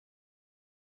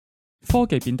科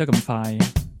技變得咁快，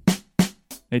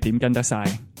你點跟得晒？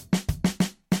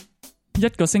一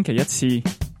個星期一次，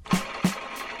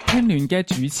聽亂嘅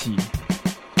主持。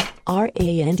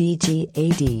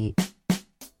RANDGAD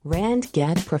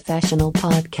RandGad Professional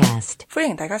Podcast。歡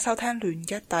迎大家收聽亂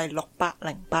嘅第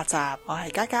608集，我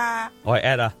係嘉嘉，我係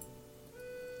Ed 啊，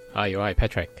我係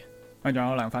Patrick， 我仲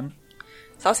有涼粉。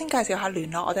首先介紹下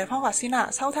聯絡我哋嘅方法先啦。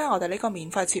收聽我哋呢個免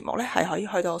費節目呢，係可以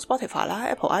去到 Spotify 啦、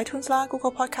Apple iTunes 啦、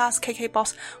Google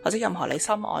Podcast、KKBox 或者任何你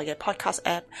心愛嘅 Podcast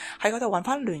App， 喺嗰度揾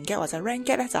翻亂嘅或者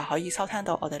RandGad 呢，就可以收聽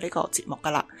到我哋呢個節目噶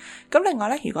啦。咁另外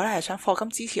呢，如果你係想課金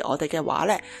支持我哋嘅話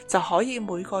呢，就可以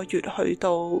每個月去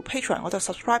到 Patreon 嗰度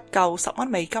subscribe 夠10蚊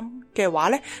美金嘅話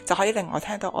呢，就可以另外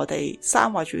聽到我哋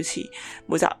3位主持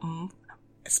每集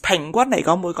平均嚟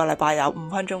講每個禮拜有5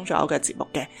分鐘左右嘅節目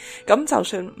嘅。咁就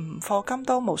算唔課金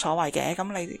都冇所謂嘅，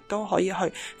咁你亦都可以去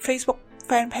Facebook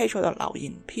fan page 嗰度留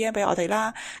言 PM 俾我哋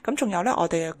啦。咁仲有呢，我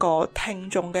哋個聽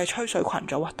眾嘅吹水群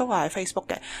組都係喺 Facebook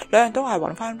嘅，兩樣都係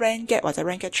揾翻 RandGad 或者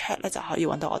RandGad Chat 咧就可以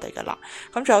揾到我哋噶啦。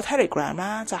咁仲有 Telegram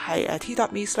啦，就係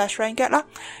t.me/RandGad 啦。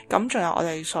咁仲有我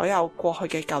哋所有過去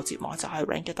嘅舊節目就喺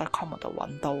RandGad.com 度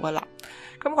揾到噶啦。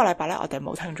今個禮拜呢，我哋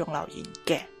冇聽眾留言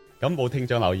嘅。咁冇聽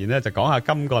眾留言咧，就講下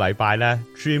今個禮拜咧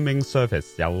streaming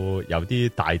service 有啲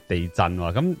大地震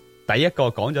喎。咁第一個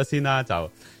講咗先啦，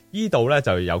就依度咧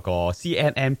就有個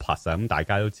CNN Plus 啊。咁大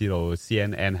家都知道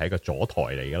CNN 係一個左台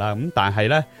嚟噶啦。咁但係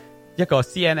咧一個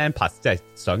CNN Plus 即係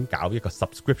想搞一個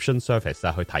subscription service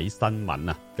啊，去睇新聞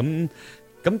啊。咁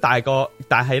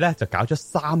但係咧就搞咗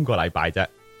3個禮拜啫，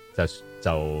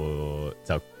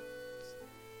就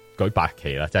舉白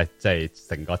旗啦，即係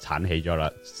成個鏟起咗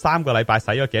啦。3個禮拜使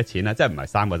咗幾多錢咧？即係唔係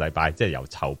3個禮拜，即係由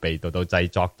籌備到製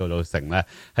作到成咧，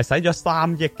係使咗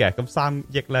3億嘅。咁3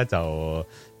億咧就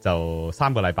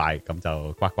3個禮拜咁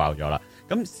就刮爆咗啦。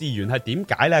咁事緣係點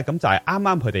解咧？咁就係啱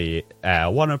啱佢哋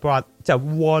Warner Bros 即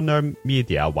係 Warner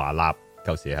Media 華納，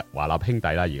舊時華納兄弟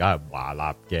啦，而家係華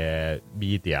納嘅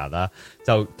Media 啦，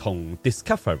就同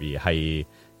Discovery 係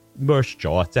merge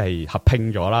咗啊，即係合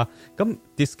併咗啦。咁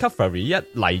Discovery 一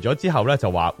嚟咗之後咧，就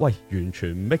話喂，完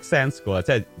全唔 make sense 嘅，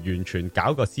即係完全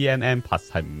搞個 CNN Plus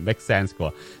係唔 make sense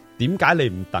嘅。點解你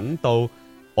唔等到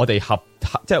我哋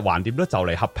即係橫掂都就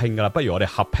嚟合併噶啦？不如我哋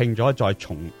合併咗再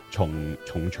從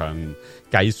長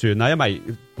計算啦。因為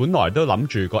本來都諗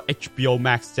住個 HBO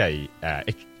Max 即係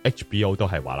HBO 都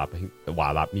係華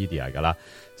納 Media 噶啦，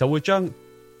就會將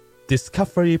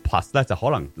Discovery Plus 咧就可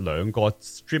能2個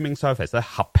streaming service 咧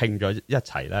合併咗一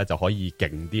齊咧就可以勁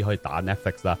啲，可以打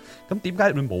Netflix 啦。咁點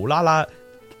解你無啦啦？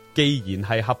既然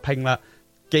係合併啦，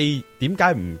點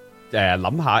解唔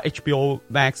諗下 HBO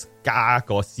Max 加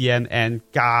個 CNN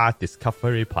加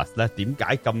Discovery Plus 咧？點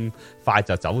解咁快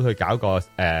就走去搞個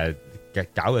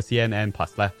CNN Plus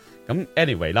咧？咁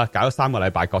anyway 啦，搞咗3個禮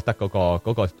拜，覺得嗰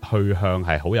個去向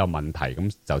係好有問題，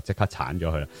咁就即刻鏟咗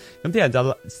佢啦。咁啲人就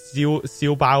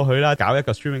笑爆佢啦，搞一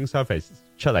個 streaming service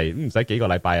出嚟唔使幾個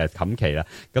禮拜啊，冚期啦。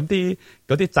咁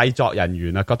嗰啲製作人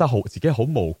員啊，覺得自己好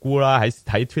無辜啦，喺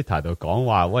Twitter 度講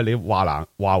話，喂，你話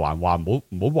還話，唔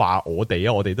好話我哋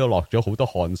啊，我哋都落咗好多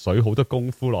汗水，好多功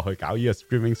夫落去搞呢個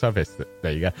streaming service 嚟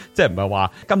嘅，即係唔係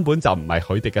話根本就唔係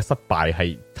佢哋嘅失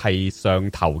敗，係上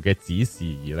頭嘅指示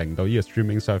而令到呢個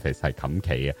streaming service 係冚期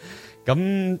嘅。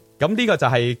咁呢個就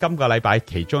係今個禮拜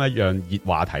其中一樣熱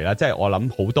話題啦，即係我諗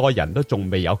好多人都仲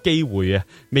未有機會啊，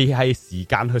未係時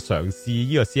間去嘗試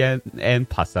呢個 CNN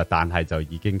Plus 啊，但係就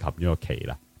已經冚咗個期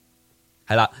啦。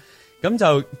係啦，咁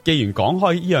就既然講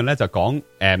開呢樣咧，就講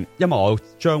因為我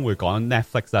將會講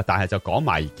Netflix 啦，但係就講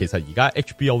埋其實而家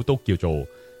HBO 都叫做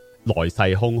來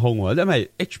勢洶洶，因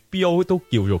為 HBO 都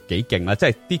叫做幾勁啦，即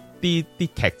係啲劇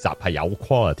集係有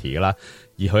quality 噶啦。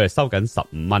而佢係收緊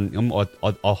15蚊，咁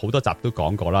我好多集都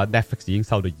講過啦。Netflix 已經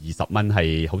收到20蚊，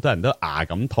係好多人都牙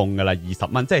咁痛噶啦。20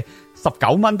蚊即係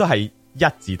19蚊都係一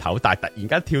字頭，但係突然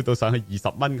間跳到上去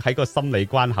20蚊，喺個心理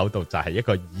關口度就係一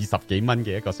個20幾蚊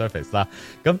嘅一個 service 啦。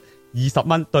咁20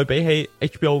蚊對比起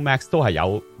HBO Max 都係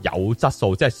有質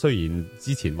素，即係雖然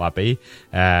之前話俾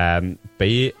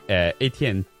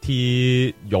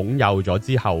AT&T 擁有咗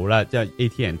之後咧，即係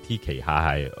AT&T 旗下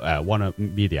係Warner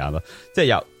Media 咯，即係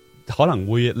有可能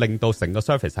會令到成個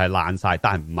service 係爛晒，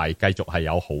但係唔係繼續係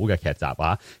有好嘅劇集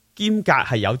啊，兼夾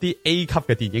係有啲 A 級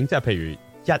嘅電影，即係譬如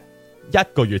一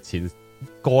個月前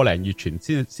個零月前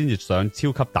先至上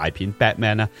超級大片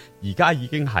Batman 咧，而家已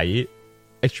經喺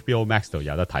HBO Max 度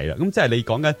有得睇啦。咁即係你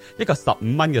講緊一個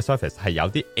15蚊嘅 service 係有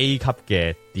啲 A 級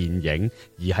嘅電影，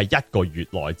而係1個月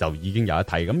內就已經有得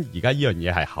睇。咁而家呢樣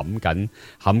嘢係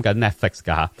冚緊 Netflix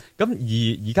噶吓。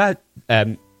咁而家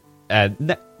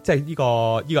即係呢個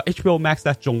HBO Max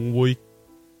咧，仲會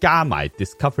加埋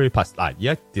Discovery Plus 嗱。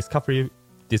而家 Discovery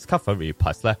Discovery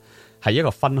Plus 咧係一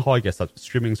個分開嘅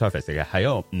streaming service 嚟嘅，係一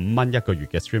個$5一個月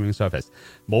嘅 streaming service，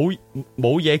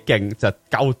 冇嘢勁就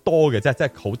夠多嘅啫，即係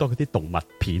好多嗰啲動物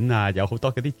片啊，有好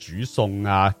多嗰啲煮餸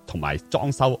啊，同埋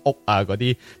裝修屋啊嗰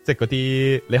啲，即係嗰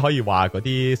啲你可以話嗰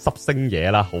啲濕星嘢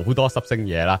啦，好多濕星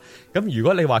嘢啦。咁如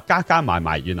果你話加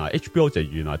埋，原來 HBO 就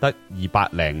原來得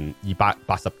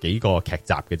280幾個劇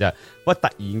集嘅啫，喂，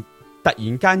突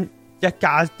然間一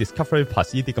加 Discovery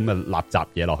Plus 呢啲咁嘅垃圾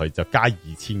嘢落去，就加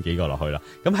2000幾個落去啦。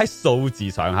咁喺數字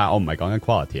上吓，我唔係講緊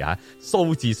quality 吓，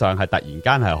數字上係突然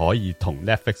間係可以同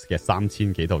Netflix 嘅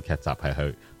3000幾套劇集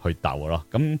係去鬥咯。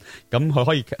咁佢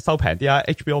可以收平啲啊。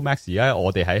HBO Max 而家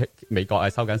我哋喺美國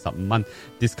係收緊$15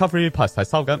 ，Discovery Plus 係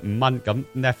收緊$5，咁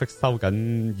Netflix 收緊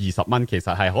$20，其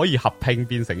實係可以合併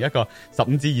變成一個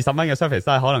15至20蚊嘅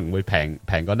service， 可能會平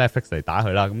過 Netflix 嚟打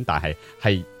佢啦。咁但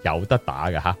係有得打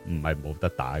嘅吓，唔係冇得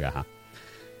打嘅吓。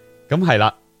咁係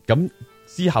啦，咁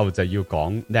之後就要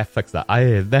講 Netflix 啦。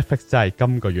Netflix 真係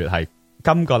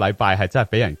今個禮拜係真係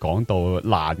俾人講到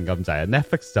爛咁滯。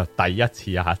Netflix 就第一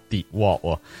次跌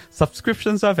鑊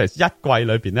，subscription service 一季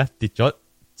裏邊咧跌咗，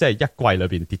即係一季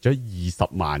裏邊跌咗20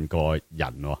萬個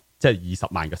人，即係20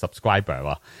萬個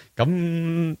subscriber。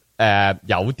咁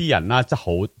有啲人啦，即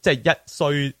係一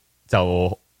衰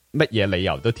就乜嘢理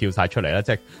由都跳晒出嚟啦，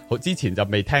即係好之前就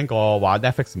未聽過話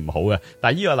Netflix 唔好嘅，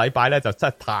但係呢個禮拜咧就真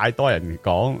係太多人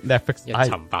講 Netflix 一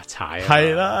沉百踩，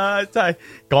係啦，真係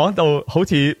講到好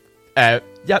似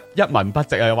一文不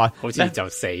值啊，話好似就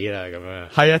死啦咁樣，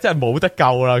係啊，真係冇得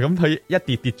救啦。咁佢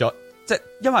一跌咗，即係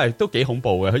因為都幾恐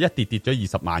怖嘅，佢一跌咗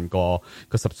20萬個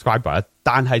subscriber，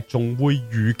 但係仲會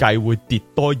預計會跌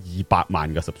多200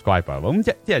萬個 subscriber。咁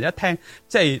啲人一聽，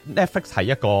即係 Netflix 係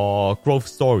一個 growth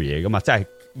story 嚟噶嘛，即係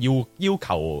要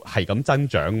求係咁增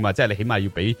長嘛，即係你起碼要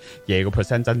俾嘢個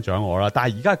percent 增長我啦。但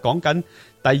係而家講緊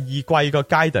第二季個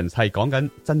guidance 係講緊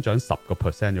增長10%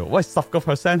啫。喂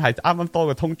，10%係啱啱多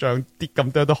個通脹，跌咁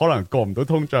多都可能過唔到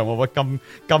通脹。喂，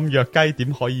咁弱雞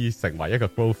點可以成為一個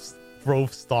growth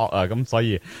stock 啊？咁所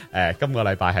以今個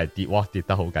禮拜係跌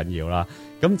得好緊要啦。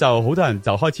咁就好多人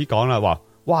就開始講啦，話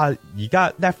哇而家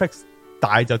Netflix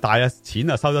大就大啊，錢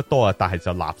就收得多啊，但係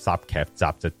就垃圾劇集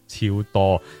就超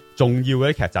多。重要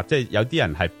嘅劇集，即係有啲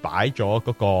人係擺咗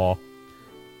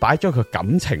個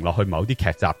感情落去某啲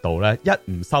劇集度咧，一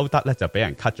唔收得咧就俾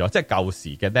人 cut 咗。即係舊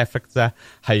時嘅 Netflix 咧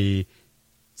係，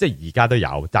即係而家都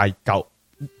有，但係舊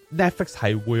Netflix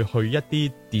係會去一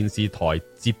啲電視台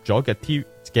接咗嘅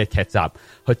劇集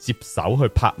去接手去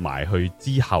拍埋去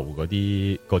之後嗰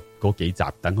幾集，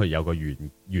等佢有個完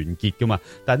結噶嘛。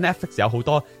但係 Netflix 有好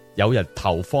多有人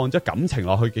投放咗感情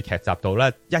落去嘅劇集度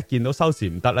咧，一見到收視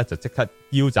唔得咧，就即刻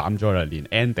腰斬咗啦，連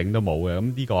ending 都冇嘅。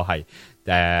咁呢個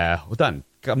係好多人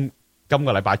今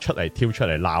個禮拜跳出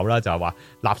嚟鬧啦，就係話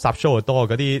垃圾 show 好多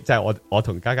嗰啲，即係我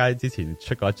同嘉嘉之前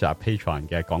出過一集 Patreon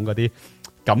嘅，講嗰啲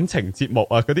感情節目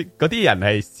啊，嗰啲人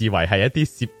係視為係一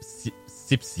啲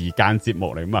攝時間節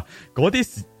目嚟嘛，嗰啲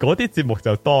節目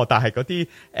就多，但係嗰啲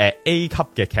A 級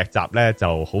嘅劇集咧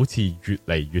就好似越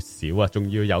嚟越少啊，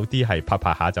仲要有啲係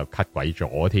拍下就 cut 鬼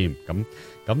咗添。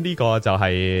咁呢個就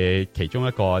係其中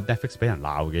一個 Netflix 俾人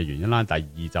鬧嘅原因啦。第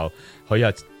二就佢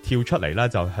又跳出嚟啦，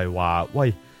就係話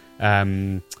喂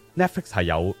，Netflix 係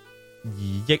有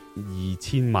2億2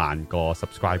千萬個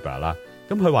subscriber 啦。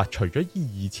咁佢話除咗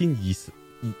2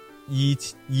億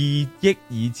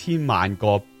2千萬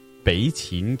個俾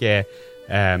錢嘅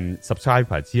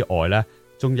subscriber 之外咧，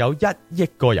仲有1億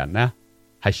個人咧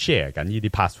係 share 緊呢啲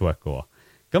password 嘅。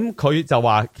咁佢就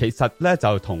話其實咧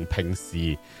就同平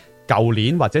時舊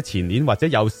年或者前年或者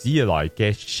有史以來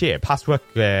嘅 share password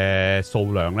嘅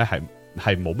數量咧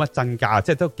係冇乜增加，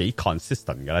即係都幾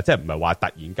consistent 噶啦，即係唔係話突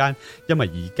然間因為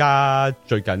而家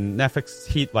最近 Netflix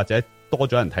hit 或者多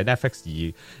咗人睇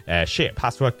Netflix 而share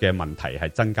password 嘅問題係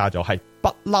增加咗，係不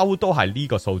嬲都係呢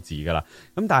個數字噶啦。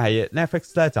咁但係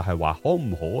Netflix 咧就係話可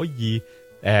唔可以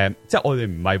即係我哋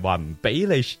唔係話唔俾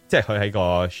你，即係佢喺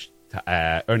個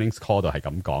earnings call 度係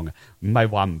咁講嘅，唔係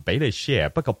話唔俾你 share，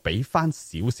 不過俾翻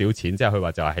少少錢，即係佢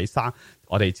話就係喺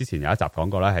我哋之前有一集講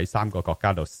過啦，喺3個國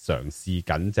家度嘗試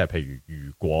緊，即係譬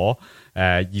如果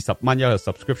20蚊一個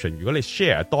subscription， 如果你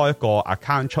share 多一個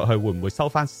account 出去，會唔會收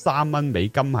翻3蚊美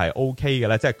金係 OK 嘅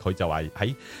咧？即係佢就話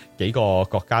喺幾個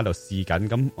國家度試緊，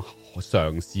咁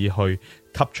嘗試去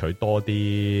吸取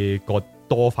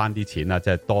多翻啲錢啦，即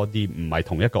係多啲唔係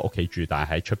同一個屋企住，但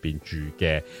係喺出邊住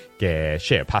嘅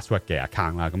share password 嘅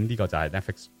account 啦。咁呢個就係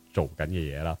Netflix 做緊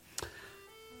嘅嘢啦。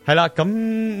係啦，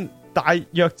咁大約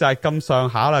就係咁上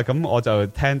下啦。咁我就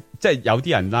聽，即係有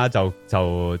啲人啦，就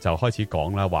開始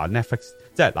講啦，話 Netflix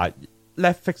即係嗱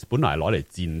Netflix 本來係攞嚟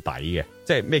墊底嘅，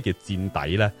即係咩叫墊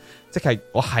底咧？即係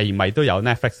我係咪都有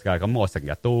Netflix 噶？咁我成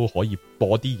日都可以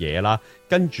播啲嘢啦。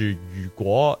跟住如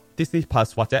果 Disney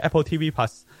Plus 或者 Apple TV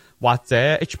Plus 或者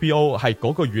HBO 係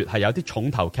嗰個月係有啲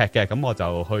重頭劇嘅，咁我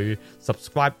就去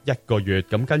subscribe 一個月。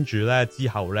咁跟住咧之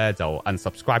後咧就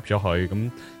unsubscribe 咗佢。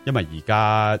咁因為而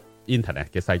家 internet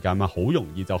嘅世界嘛，好容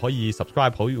易就可以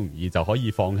subscribe， 好容易就可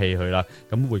以放棄佢啦。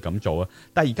咁會咁做啊？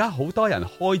但係而家好多人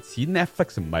開始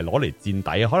Netflix 唔係攞嚟墊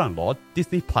底，可能攞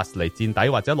Disney Plus 嚟墊底，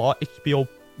或者攞 HBO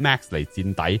Max 嚟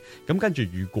墊底。咁跟住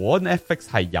如果 Netflix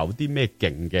係有啲咩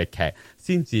勁嘅劇，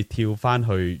先至跳翻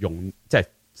去用即係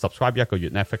subscribe 一個月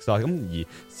Netflix 啦。咁而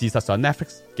事實上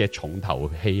Netflix 嘅重頭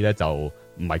戲咧就唔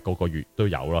係個個月都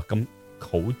有咯。咁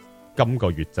好今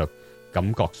個月就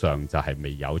感覺上就係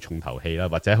未有重頭戲啦，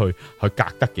或者佢隔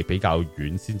得嘅比較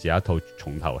遠先至有一套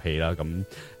重頭戲啦。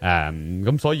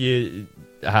咁所以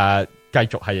繼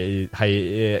續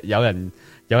係有人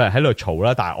喺度嘈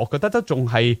啦。但係我覺得都仲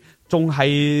係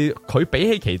佢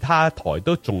比起其他台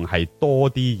都仲係多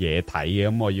啲嘢睇嘅。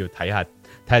咁我要睇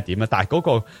下點啦。但係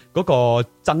嗰個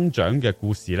增長嘅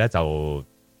故事咧就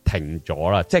停咗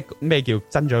啦。即係咩叫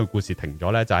增長嘅故事停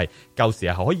咗咧？就係舊時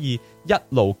係可以一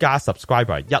路加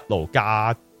subscriber， 一路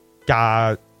加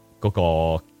嗰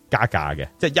個加價嘅，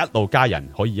即係一路加人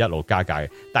可以一路加價嘅。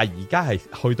但係而家係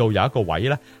去到有一個位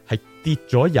咧，係跌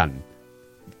咗人，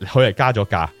佢係加咗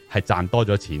價，係賺多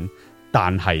咗錢，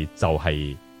但係就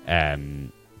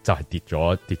係跌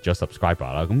咗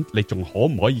subscriber 啦。咁你仲可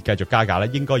唔可以繼續加價咧？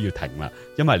應該要停啦，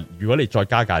因為如果你再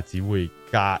加價，只會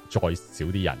加再少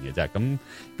啲人嘅啫。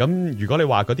咁如果你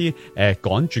話嗰啲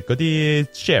趕絕嗰啲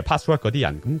share password 嗰啲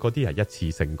人，咁嗰啲係一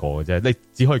次性過嘅啫，你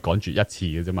只可以趕絕一次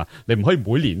嘅啫嘛。你唔可以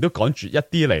每年都趕絕一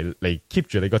啲嚟 keep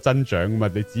住你個增長噶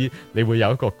嘛。你會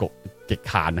有一個極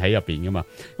限喺入邊噶嘛。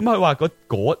咁佢話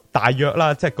嗰大約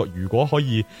啦，即係如果可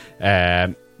以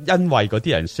因為嗰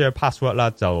啲人 share password 啦，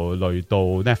就累到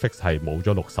Netflix 係冇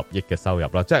咗60億嘅收入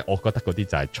啦。即係我覺得嗰啲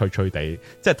就係吹吹地，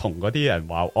即係同嗰啲人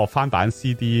話翻版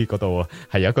CD 嗰度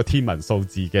係有一個天文數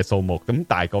字嘅數目。咁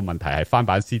但係個問題係翻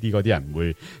版 CD 嗰啲人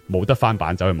會冇得翻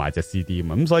版走去買隻 CD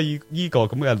嘛。咁所以呢個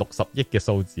咁嘅60億嘅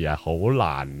數字係好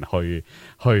難去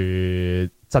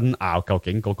爭拗，究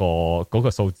竟嗰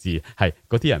個數字係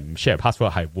嗰啲人唔 share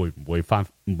password 係會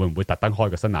唔會特登開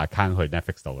個新 account 去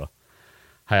Netflix 度咯？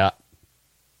係啊。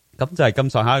咁就係咁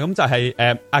上下，咁就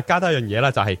係加多一樣嘢啦，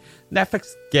就係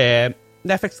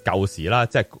Netflix 舊時啦，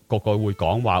即係個個會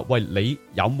講話，喂，你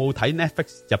有冇睇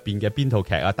Netflix 入邊嘅邊套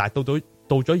劇啊？但係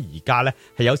到咗而家咧，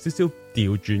係有少少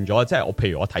調轉咗，即係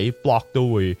譬如我睇 blog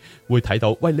都會睇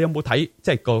到，喂，你有冇睇？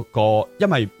即係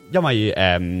因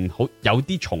為好有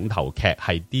啲重頭劇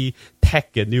係啲 tech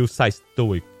嘅 news site 都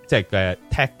會。即係嘅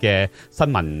tech 嘅新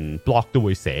聞 blog 都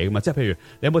會寫噶嘛，即係譬如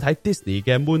你有冇睇 Disney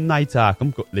嘅 Moon Knight 啊？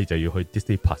咁你就要去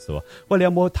Disney Plus 喎。喂，你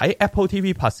有冇睇 Apple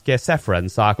TV Plus 嘅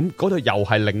Severance 啊？咁嗰度又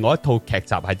係另外一套劇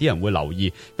集，係啲人會留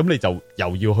意，咁你就又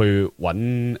要去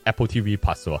揾 Apple TV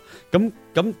Plus 喎。咁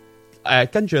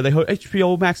跟住你去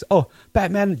HBO Max，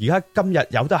 Batman 而家今日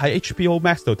有得喺 HBO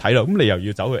Max 度睇啦，咁你又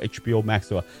要走去 HBO Max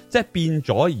喎。即係變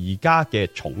咗而家嘅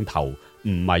重頭唔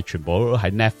係全部都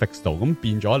喺 Netflix 度，咁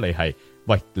變咗你係。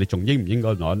喂，你仲應唔應該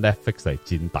攞 Netflix 嚟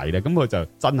墊底咧？咁佢就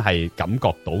真係感覺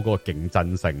到嗰個競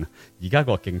爭性。而家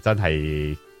個競爭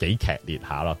係幾劇烈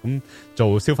下咯。咁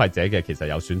做消費者嘅其實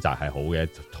有選擇係好嘅，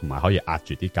同埋可以壓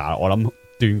住啲價。我諗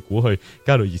斷估去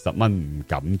加到20蚊，唔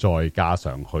敢再加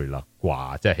上去啦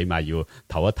啩。即係起碼要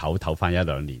唞翻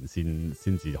1-2年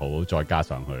先至好再加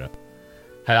上去啦。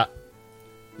係啦，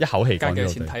一口氣講咗。加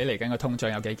幾錢睇嚟緊個通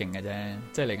脹有幾勁嘅啫，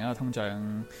即係嚟緊個通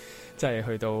脹。即係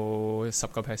去到10%、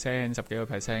10幾個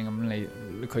percent 咁，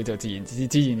佢就自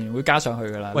然會加上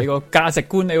去噶啦。你個價值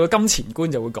觀、你個金錢觀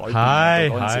就會改變。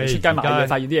係出街買嘢，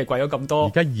發現啲嘢貴咗咁多。而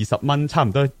家20蚊差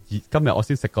唔多。今日我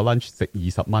先食個 lunch 食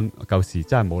20蚊，舊時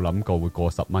真係冇諗過會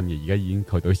過10蚊嘅。而家已經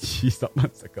去到20蚊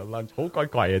食個 lunch， 好鬼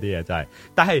貴啊啲嘢真係。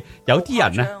但係有啲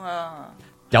人咧，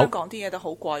香港啲嘢都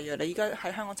好貴啊！你而家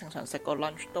喺香港正常食個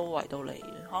lunch 都圍到你，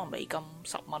可能美金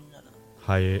10蚊噶啦。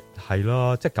係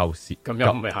咯，即係舊時咁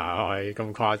又唔係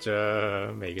咁誇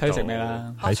張，未睇食咩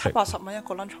啦？70-80蚊一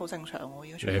個 lunch 好正常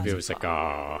喎，而家。你喺邊度食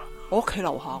噶？我屋企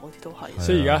樓下嗰啲都係。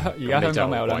所以而家香港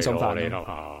咪有兩餸飯？你樓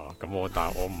下咁但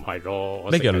係我唔係咯。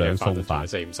呢叫兩餸飯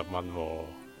，40-50蚊。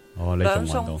兩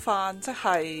餸飯即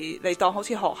係你當好似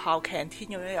學校 canteen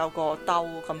咁樣有個兜，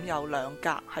咁有2格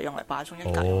係用嚟擺餸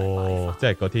，1格用嚟擺飯。即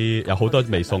係嗰啲有好多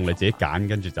味餸，你自己揀，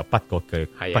跟住就筆過幾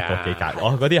格。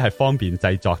嗰啲係方便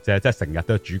製作啫，即係成日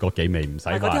都煮過幾味，唔使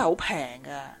話。嗰啲係好平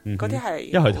嘅，嗰啲係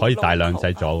因為佢可以大量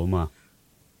製作啊嘛。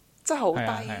即係好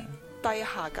低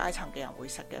下階層嘅人會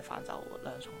食嘅飯就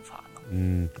兩餸飯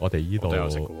咯。我哋呢度都有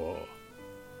食嘅喎。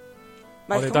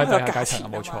唔係我哋都係咁佢個低下階層價錢啊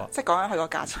嘛冇錯即係講緊佢個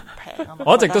價錢平啊嘛。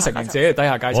我一直都承認自己係低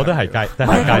下階層，我都係低唔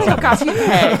係咁下階層。個價錢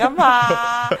平啊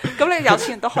嘛，咁你有錢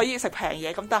人都可以食平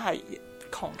嘢，咁但係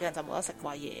窮嘅人就冇得食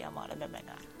貴嘢啊嘛，你明唔明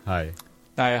啊？係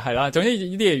但係啦，總之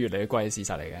呢啲嘢越嚟越貴係事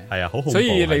實嚟嘅。係啊，好恐怖。所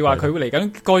以你話佢會嚟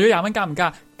緊過咗廿蚊加唔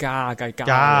加？加梗係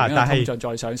加，因為但係通脹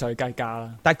再上所以梗係加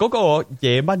啦。但係嗰個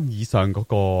夜蚊以上嗰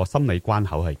個心理關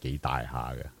口係幾大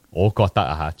下嘅，我覺得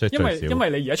啊嚇，即係最少。因為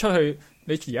你而家出去，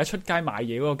你而家出街買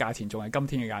嘢嗰個價錢仲係今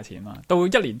天嘅價錢嘛。到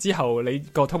1年之後，你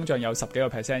個通脹有10幾個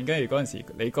%，跟住嗰陣時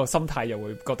你個心態又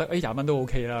會覺得20蚊都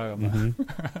OK 啦咁。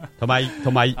同埋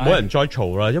冇人再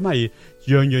嘈啦，因為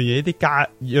樣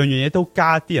嘢都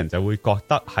加，啲人就會覺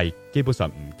得係基本上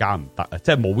唔加唔得啊，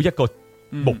即係冇一個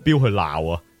目標去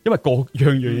鬧啊。因為個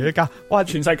樣嘢都加，哇！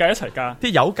全世界一齊加，啲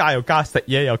油價又加，食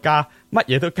嘢又加，乜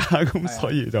嘢都加，咁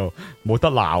所以就冇得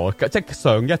鬧啊！即係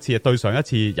上一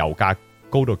次油價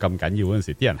高到咁緊要嗰陣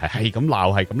時，啲人係咁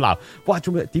鬧，哇！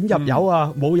做咩點入油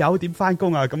啊？冇油點翻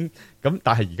工啊？咁，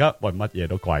但係而家喂乜嘢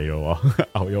都貴咯，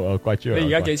牛肉又貴，豬肉又貴。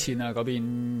你而家幾錢啊？嗰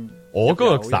邊我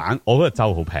嗰個省，我嗰個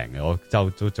州好平嘅，我州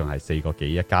都仲係4個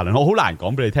幾一加侖，我好難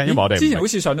講俾你聽，因為我哋之前好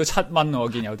似上到7蚊，我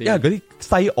見有啲。因為嗰啲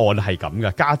西岸係咁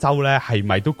嘅，加州咧係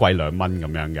咪都貴2蚊咁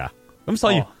樣噶？咁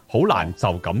所以好難就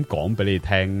咁講俾你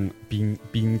聽，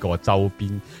邊個州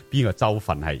邊個州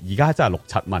份係而家真係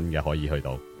6-7蚊嘅可以去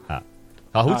到吓。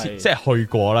好似即係去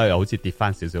過啦，又好似跌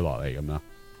翻少少落嚟咁啦。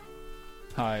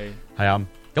係啊，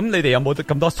咁你哋有冇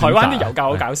咁多選擇？台灣啲油價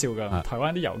好搞笑噶，台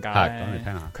灣啲油價咧，講嚟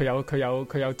聽下。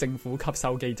佢有政府吸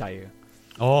收機制嘅。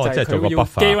哦，即係做個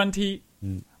buffer。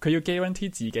佢要 guarantee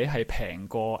自己係平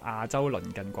過亞洲鄰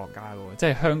近國家嘅，即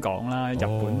係香港啦、日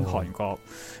本、韓國，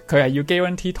佢係要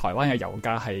guarantee 台灣嘅油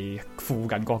價係附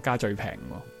近國家最平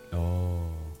喎。哦。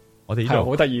我哋呢度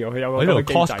好得意，佢有個呢度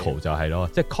機制 Costco 就係咯，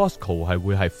即係 Costco 係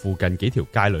會係附近幾條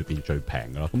街裏邊最平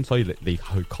嘅咯，咁所以你去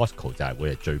Costco 就係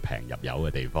會係最平入油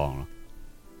嘅地方咯。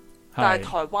但係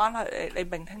台灣係你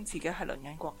明聽自己係鄰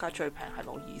近國家最平係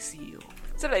冇意思嘅，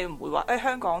即係你唔會話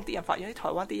香港啲人發現啲台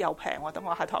灣啲油平喎，等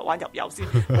我喺台灣入油先，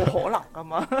冇可能噶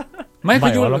嘛。唔係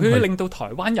佢要令到台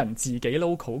灣人自己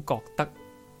local 覺得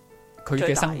佢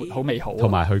嘅生活好美好，同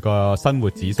埋佢個生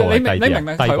活指數你明唔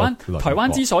明？台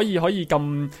灣之所以可以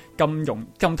咁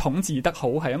統治得好，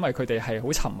係因為佢哋係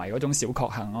好沉迷嗰種小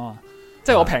確幸啊嘛。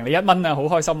即係我平你1蚊啊，好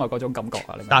開心啊嗰種感覺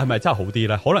啊。但係咪真係好啲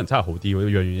咧？可能真係好啲，樣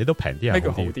樣嘢都平啲。咩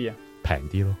叫好啲啊？平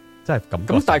啲咯，真係咁。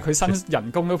咁但係佢薪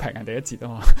人工都平人哋1折啊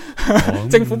嘛。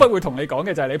政府不會同你講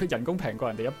嘅就係你人工平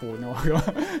過人哋1半啊嘛。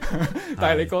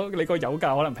但係你個油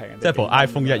價可能平人哋。即係部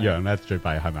iPhone 一樣咧，最弊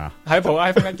係咪啊？係部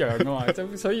iPhone 一樣噶嘛。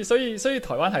所以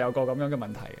台灣係有個咁樣嘅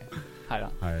問題嘅，係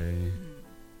啦。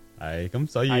係咁，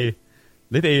所以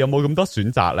你哋有冇咁多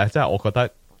選擇咧？即係我覺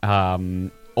得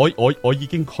我已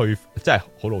經去，即係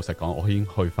好老實講，我已經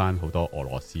去翻好多俄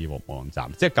羅斯網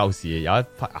站。即係舊時有一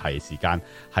係時間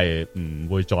係唔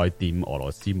會再掂俄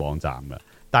羅斯網站嘅，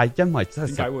但係因為點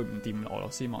解會唔掂俄羅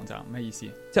斯網站？咩意思？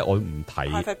即係我唔睇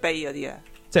Private Bay 嗰啲啊，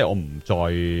即係我唔再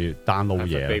download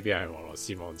嘢。Baby 係俄羅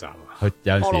斯網站啊，佢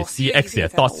有陣時 CX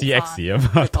啊，.cx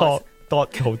啊嘛，多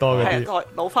好多嗰啲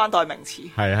老翻代名詞。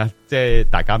係啊，即係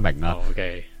大家明啦。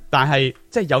OK。但係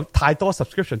即係有太多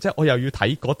subscription，即係我又要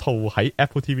睇嗰套喺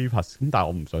Apple TV Plus， 咁但係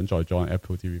我唔想再裝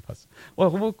Apple TV Plus。喂，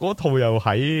咁嗰套又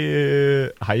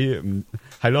喺唔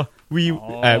係咯 We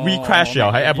Crash 又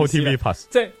喺 Apple TV Plus，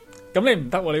 即係咁你唔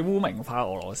得喎，你污名化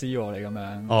俄羅斯喎，你咁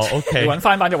樣。哦 ，OK， 揾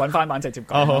翻版就揾翻版，直接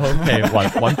講。哦 ，OK，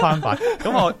 揾翻版。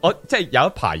咁我即係有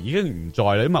一排已經唔再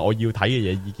啦，因為我要睇嘅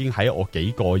嘢已經喺我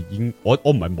幾個已經，我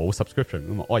唔係冇 subscription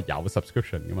噶嘛，我係有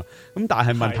subscription 噶嘛。咁但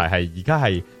係問題係而家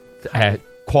係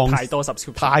太多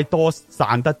subscription， 太多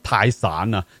散得太散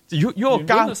啦。如果我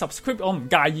加 subscription， 我唔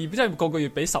介意，即係個月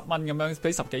俾10蚊咁樣，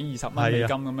俾10幾20蚊美金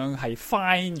咁樣係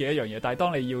fine 嘅一樣嘢。但係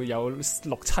當你要有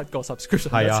6-7個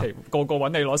subscription 一齊，個個揾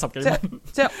你攞10幾蚊，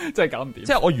即係搞唔掂。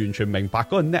即係我完全明白嗰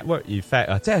個 network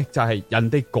effect 啊！即係就係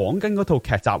人哋講緊嗰套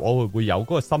劇集，我會有嗰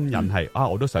個心癮係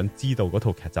我都想知道嗰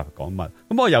套劇集講乜。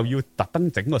咁我又要特登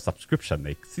整個 subscription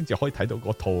嚟，先至可以睇到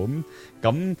嗰套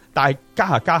咁。但係加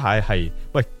下係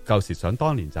喂，舊時想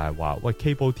當年就係話喂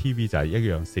cable TV 就係一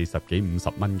樣40幾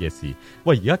50蚊嘅事，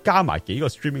喂而家加埋幾個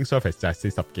streaming service 就係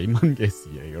40幾蚊嘅事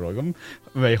嚟嘅咯，咁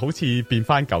咪好似變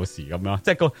翻舊時咁樣，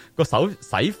即係個手使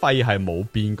費係冇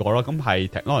變過咯，咁係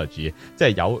technology 即係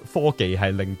有科技係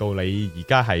令到你而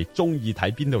家係中意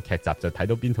睇邊套劇集就睇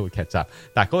到邊套劇集，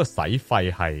但係嗰個使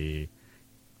費係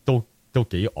都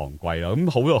幾昂貴咯，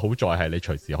咁好在係你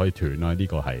隨時可以斷啦，呢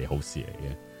個係好事嚟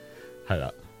嘅，係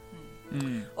啦。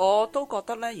我都覺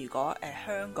得咧，如果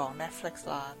香港 Netflix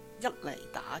啦，一嚟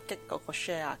打擊嗰個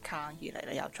share account，二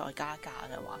嚟你又再加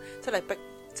價嘅話，即係你逼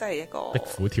即係一個逼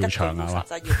虎跳牆啊嘛，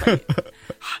即係要俾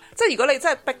即係如果你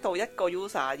真係逼到一個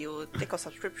user 要一個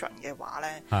subscription 嘅話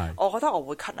咧，我覺得我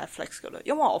會 cut Netflix 噶啦，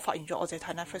因為我發現咗我自己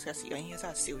睇 Netflix 嘅時間已經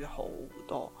真係少咗好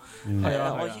多。係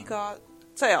啊，我依家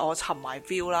即係我沉迷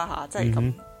view 啦吓，即係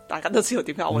咁大家都知道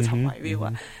點解我會沉迷 view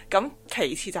啊。咁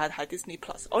其次就係睇 Disney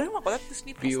Plus， 我因為覺得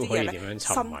Disney Plus 啲嘢咧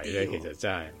新啲咧，其實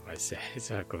真係唔係成日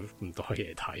真係咁多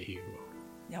嘢睇嘅。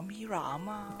有 Mirror 啊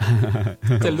嘛，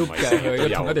即係 loop 嘅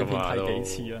佢同一段片睇幾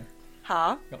次啦。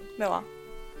吓咩話？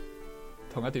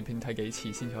同一段片睇幾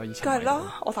次先可以？梗係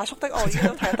啦，我大叔的我已經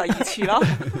都睇咗第2次啦。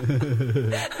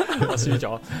我輸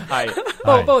咗，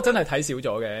係不過真係睇少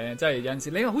咗嘅，即係有陣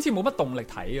時你好似冇乜動力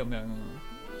睇咁樣，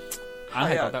硬係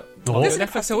覺得。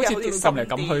Netflix 好似撳嚟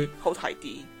撳去，好睇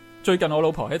啲。最近我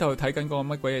老婆喺度睇緊個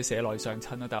乜鬼嘢社內相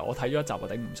親啦，但係我睇咗一集我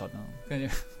頂唔順咯，跟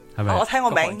住係咪？我聽個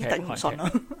名頂唔順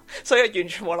啦，所以完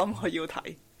全冇諗過要睇。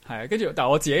係啊，跟住但係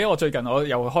我最近我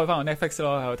又開翻個 Netflix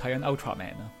咯，喺度睇緊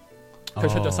Ultraman 咯。佢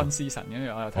出咗新 season，跟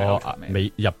住我又睇 Ultraman。美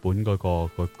日本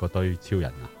嗰堆超人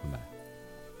啊，係咪？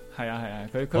係啊，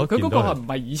佢嗰個係唔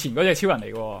係以前嗰隻超人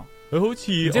嚟嘅？佢好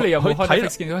似唔知你有冇開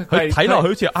Netflix 見到佢睇落去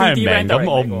好似 Iron Man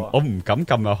咁，我唔敢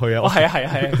撳入去啊！係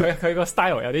啊，佢個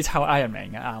style 有啲抄 Iron Man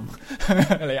嘅，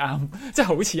啱你啱，即係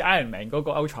好似 Iron Man 嗰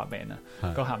個 Ultraman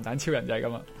啊，個鹹蛋超人就係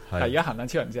咁啊！但係而家鹹蛋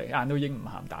超人隻眼都已經唔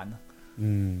鹹蛋啦。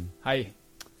係。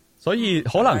所以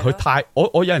可能佢太我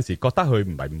有陣時覺得佢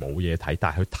唔係冇嘢睇，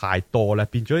但係佢太多咧，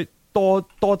變咗多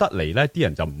得嚟咧，啲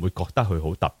人就唔會覺得佢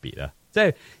好特別啊！即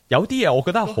係有啲嘢我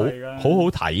覺得好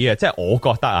睇嘅，即係我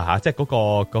覺得啊吓，即係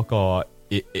嗰個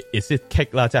is it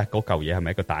cake 啦，即係嗰嚿嘢係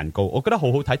咪一個蛋糕？我覺得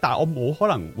好好睇，但係我冇可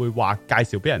能會話介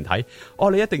紹俾人睇。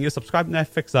你一定要 subscribe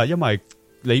Netflix 啊，因為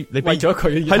你為咗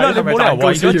佢係啦，你冇理由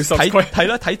為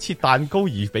咗睇切蛋糕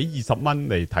而俾20蚊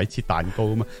嚟睇切蛋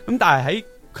糕啊嘛。咁但係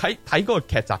喺睇嗰個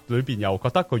劇集裏邊又覺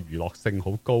得個娛樂性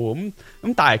好高咁，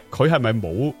但係佢係咪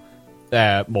冇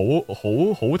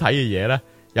好睇嘅嘢咧？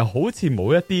又好似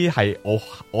冇一啲係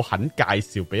我肯介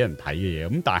紹俾人睇嘅嘢，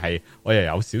咁但係我又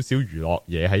有少少娛樂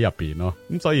嘢喺入邊咯，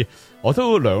咁所以我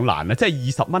都兩難啊！即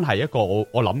係20蚊係一個我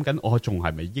諗緊，我仲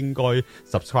係咪應該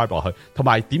subscribe 落去？同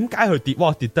埋點解佢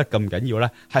跌得咁緊要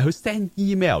咧？係佢 send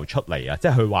email 出嚟啊！即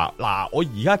係佢話嗱，我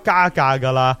而家加價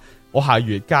噶啦。我下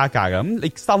月加價嘅，咁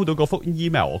你收到嗰幅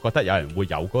email， 我覺得有人會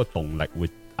有嗰個動力會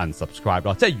unsubscribe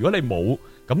咯。即係如果你冇，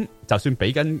咁就算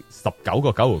俾緊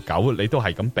19.99，你都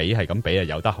係咁俾啊，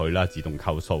由得佢啦，自動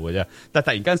扣數嘅啫。但係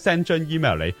突然間 send 張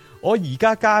email 你，我而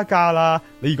家加價啦，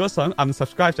你如果想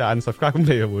unsubscribe 就 unsubscribe， 咁你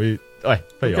就會，喂，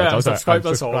不如我走上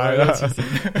unsubscribe 啦，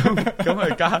咁咪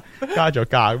加咗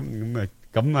價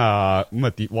咁啊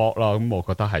跌 walk 咯，咁我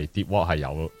覺得係跌 walk 係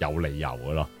有理由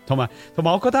嘅咯，同埋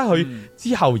我覺得佢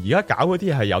之後而家搞嗰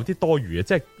啲係有啲多餘嘅，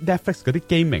即係 Netflix 嗰啲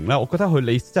gaming 咧，我覺得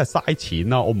你真係嘥錢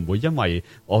啦，我唔會因為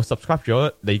我 subscribe 咗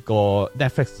你個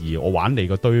Netflix 而我玩你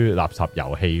個堆垃圾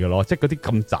遊戲嘅咯，即係嗰啲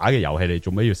咁渣嘅遊戲，你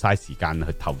做咩要嘥時間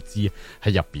去投資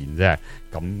喺入邊啫？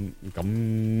咁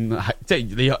係即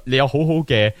係你有好好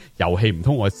嘅遊戲，唔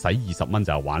通我使20蚊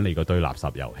就玩你個堆垃圾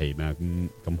遊戲咩？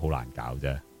咁好難搞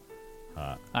啫。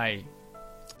係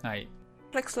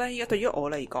Netflix 咧，而家對於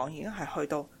我嚟講已經係去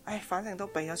到，反正都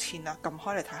俾咗錢啦，撳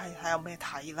開嚟睇有咩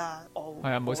睇啦。我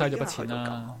係啊，冇嘥咗筆錢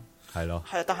啦，係咯。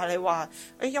係啊，但係你話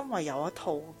因為有一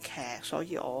套劇，所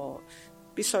以我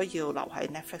必須要留喺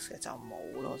Netflix 嘅就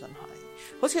冇咯，真係。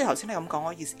好似頭先你咁講，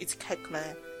我 It's Cake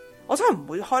咧，我真係唔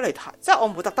會開嚟睇，即係我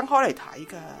唔會特登開嚟睇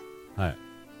噶。係。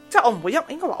即係我唔會應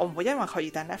該話我唔會因為佢而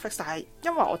訂 Netflix， 但係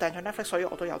因為我訂咗 Netflix， 所以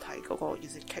我都有睇嗰個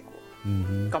Is It Cake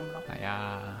喎。咁咯。係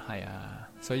啊，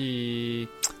所以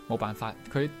冇辦法，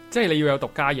佢即係你要有獨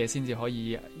家嘢先至可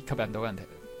以吸引到人哋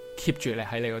keep 住你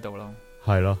喺你嗰度咯。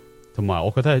係咯，同埋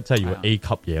我覺得真係要 A 級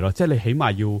嘢咯，即係你起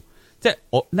碼要，即係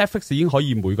我 Netflix 已經可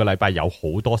以每個禮拜有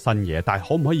好多新嘢，但係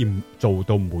可唔可以做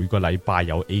到每個禮拜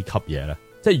有 A 級嘢咧？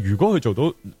即係如果佢做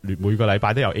到每個禮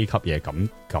拜都有 A 級嘢，咁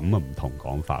啊唔同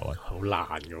講法喎，好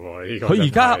難㗎喎呢個。佢而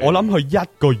家我諗佢1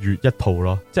個月一套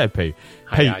咯，即係譬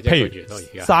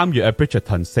如3月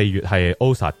Bridgerton， 4月係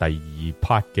Osa 第2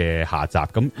 part 嘅下集，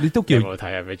咁你都叫我睇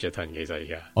下 Bridgerton 其實而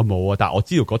家我冇啊，但係我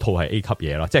知道嗰套係 A 級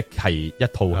嘢咯，即係一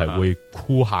套係會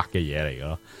箍客嘅嘢嚟嘅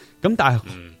咯。咁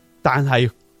但係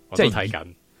即係睇緊，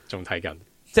仲睇緊，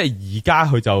即係而家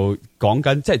佢就講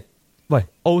緊即係。喂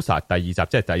 ，Osa 第2集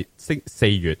即係第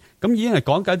4月，咁已經係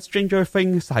講緊 Stranger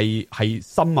Things 係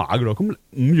新馬噶咯。咁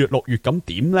5月6月咁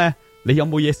點咧？你有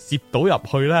冇嘢攝到入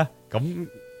去咧？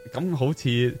咁好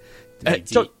似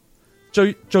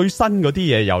最新嗰啲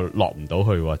嘢又落唔到去，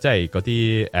即係嗰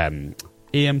啲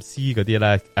AMC 嗰啲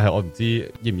咧。我唔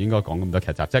知應唔應該講咁多劇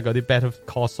集，即係嗰啲 Better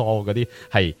Call Saul 嗰啲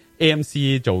係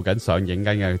AMC 做緊上映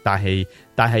緊嘅，但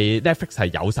係 Netflix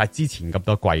係有晒之前咁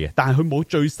多季嘅，但係佢冇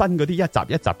最新嗰啲一集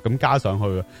一集咁加上去，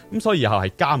咁所以以後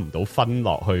係加唔到分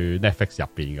落去 Netflix 入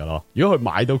邊嘅咯。如果佢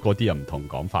買到嗰啲又唔同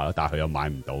講法咯，但係佢又買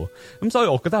唔到，咁所以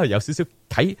我覺得係有少少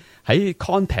喺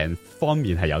content 方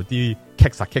面係有啲棘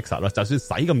實咯。就算使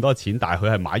咁多錢，但係佢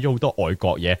係買咗好多外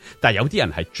國嘢，但係有啲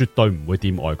人係絕對唔會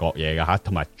掂外國嘢㗎吓，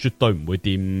同埋絕對唔會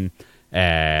掂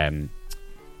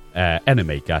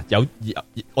anime 噶，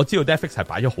我知道 Netflix 係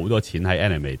擺咗好多錢喺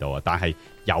anime 度啊，但係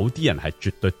有啲人係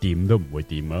絕對掂都唔會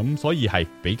掂啊，咁所以係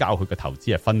比較佢嘅投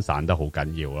資係分散得好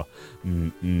緊要咯，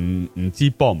唔知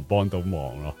幫唔幫到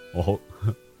忙咯，我好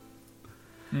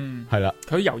係啦，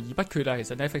佢猶豫不決啊，其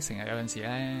實 Netflix 成日有陣時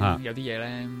咧，有啲嘢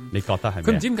咧，你覺得係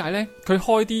佢唔知點解咧？佢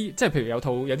開啲即係譬如有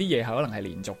啲嘢係可能係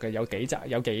連續嘅，有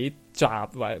幾集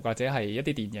或者係一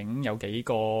啲電影有幾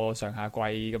個上下季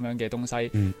咁樣嘅東西，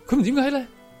佢唔知點解咧？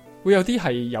會有啲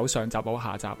係有上集冇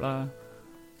下集啦，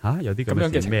有啲咁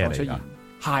樣嘅情況出現，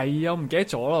係我唔記得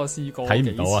咗咯，我試過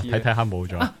睇唔到啊，睇下冇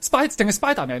咗。淨係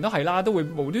Spider-Man 都係啦，都會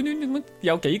無端端咁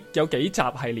有幾集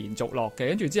係連續落嘅，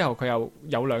跟住之後佢又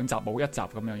有2集冇1集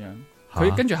咁樣樣，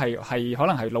佢跟住係可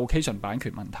能係 location 版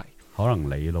權問題，可能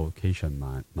你 location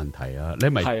問題啊，你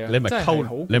咪溝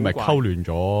亂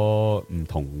咗唔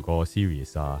同個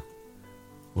series 啊，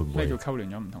會唔會？咩叫溝亂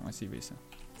咗唔同嘅 series 啊？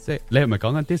即係你係咪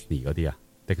講緊 Disney 嗰啲啊？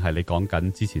定係你講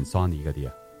緊之前 Sony 嗰啲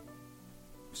啊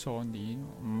 ？Sony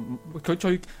佢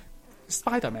最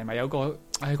Spider-Man 咪有個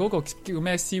嗰個叫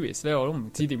咩 series 咧？我都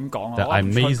唔知點講啊。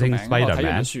Amazing Spider-Man 我睇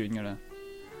完就算噶啦，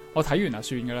我睇完就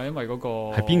算噶啦，因為嗰個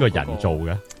係邊個人做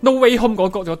嘅？No Way Home 嗰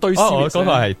個堆 series 嗰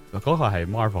個係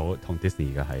Marvel 同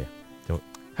Disney 嘅係啊，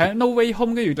係啊 No Way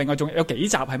Home， 跟住另外仲有幾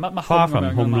集係乜 Far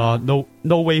From Home 咯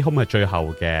，No Way Home 係最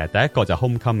後嘅，第一個就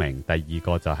Homecoming， 第二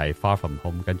個就係 Far From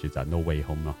Home， 跟住就 No Way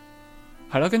Home 咯。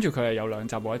係咯，跟住佢係有2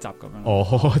集冇1集咁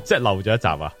樣。即係漏咗一集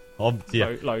啊！我唔知啊。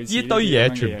呢堆嘢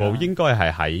全部應該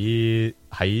係喺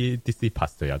Disney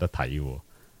Plus 度有得睇嘅。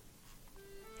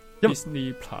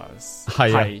Disney Plus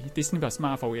係 Disney Plus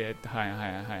Marvel 嘅，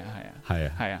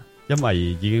係啊。因為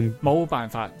已經冇辦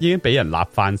法，已經俾人立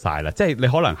翻晒啦。即係你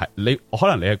可能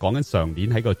係講緊上年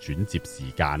喺個轉接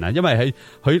時間啦。因為喺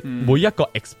佢每一個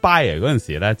expire 嗰陣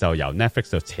時咧，就由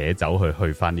Netflix 就扯走去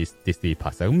翻 Disney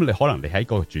Plus。咁你可能你喺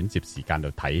個轉接時間度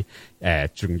睇，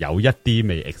仲有一啲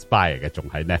未 expire 嘅，仲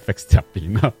喺 Netflix 入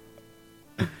邊啦。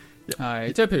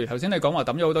係，即係譬如頭先你講話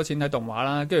抌咗好多錢睇動畫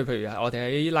啦，跟住譬如我哋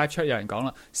喺 live chat 有人講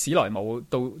啦，史萊姆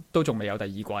都仲未有第2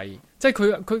季，即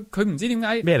係佢唔知點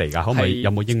解咩嚟㗎？可唔可以有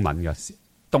冇英文㗎？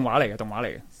動畫嚟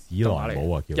嘅，史萊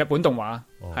姆啊，叫日本動畫，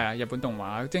係啊，日本動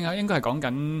畫，即係應該係講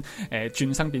緊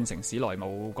轉生變成史萊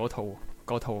姆嗰套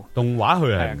動畫，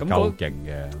佢係咁夠勁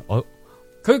嘅，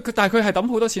但係佢係抌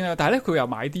好多錢啊！但係咧佢又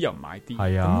買啲又唔買啲，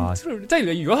係啊，即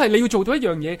係你如果係你要做到一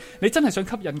樣嘢，你真係想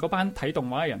吸引嗰班睇動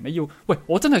畫嘅人，你要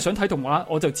我真係想睇動畫，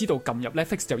我就知道撳入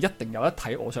Netflix 就一定有得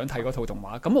睇我想睇嗰套動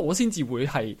畫，咁我先至會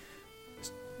係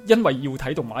因為要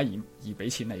睇動畫而俾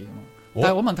錢你噶嘛。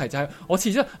但係我問題就係我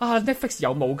遲咗Netflix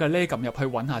有冇嘅咧？撳入去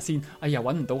揾下先，哎呀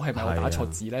揾唔到，係咪我打錯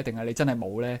字咧？定係你真係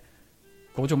冇咧？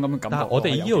嗰種咁嘅感覺。我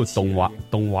哋呢度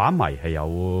動畫迷係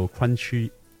有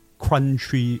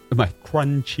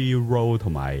Crunchyroll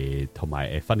同埋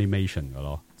Funimation 嘅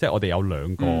咯，即係我哋有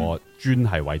2個專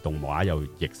係為動畫又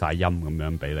譯晒音咁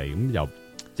樣俾你，咁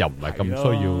又唔係咁需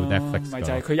要 Netflix，咪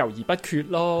就係佢猶豫不決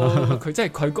咯。佢即係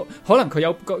佢可能佢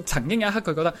有曾經有一刻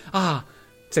佢覺得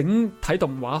整睇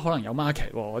動畫可能有 market，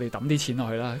我哋抌啲錢落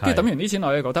去啦，跟住抌完啲錢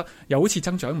落去覺得又好似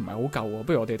增長唔係好夠，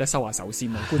不如我哋得收下手先，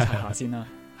觀察下先啦。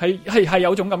係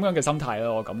有種咁樣嘅心態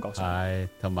咯，我感覺上係。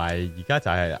同埋而家就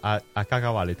係阿嘉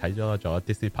嘉話你睇咗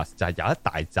Disney Plus， 就係有一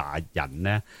大扎人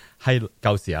咧係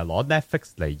舊時攞 Netflix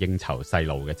嚟應酬細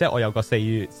路嘅，即係我有個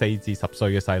4至10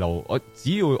歲嘅細路，我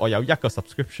只要我有一個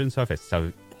subscription service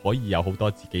就可以有好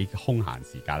多自己空閒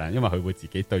時間啦，因為佢會自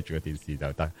己對住個電視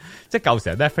就得。即係舊時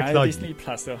Netflix 咯，Disney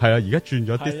Plus 係啊，而家轉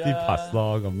咗 Disney Plus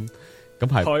咯咁。咁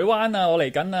係台灣啊，我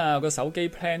嚟緊啊，個手機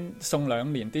plan 送2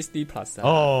年 Disney Plus 啊。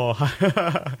哦，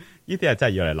呢啲係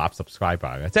真係要嚟納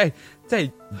subscriber 嘅，即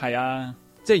係係啊，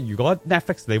即係如果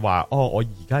Netflix 你話我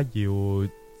而家要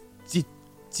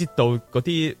接到嗰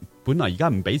啲本來而家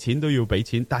唔俾錢都要俾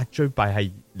錢，但係最弊係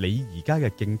你而家嘅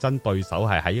競爭對手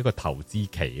係喺一個投資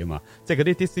期啊嘛，即係嗰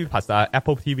啲 Disney Plus 啊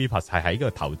Apple TV Plus 係喺一個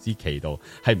投資期度，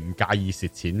係唔介意蝕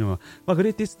錢啊嘛。哇，嗰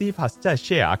啲 Disney Plus 真係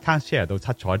share account share 到七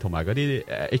彩，同埋嗰啲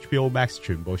HBO Max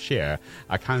全部 share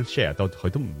account share 到佢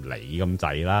都唔理咁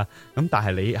滯啦。咁但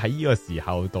係你喺呢個時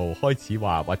候度開始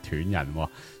話斷人，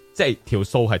即係條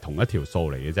數係同一條數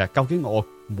嚟嘅啫。究竟我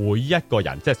每一個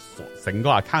人即係成個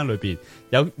account 裏邊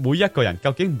有每一個人，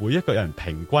究竟每一個人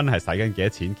平均係使緊幾多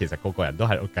錢？其實個個人都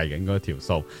喺度計緊嗰條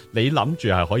數。你諗住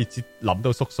係可以諗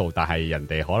到縮數，但係人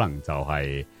哋可能就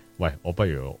係、喂，我不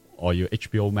如我要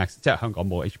HBO Max， 即係香港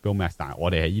冇 HBO Max， 但係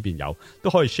我哋喺呢邊有，都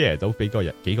可以 share 到俾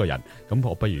幾個人。咁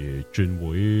我不如轉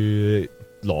會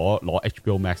攞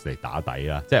HBO Max 嚟打底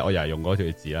啦。即係我又係用嗰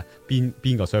條字啦，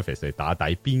邊個 service 嚟打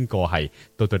底，邊個係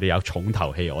到你有重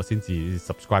頭戲，我先至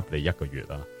subscribe 你1個月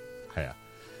啦。係啊，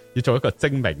要做一個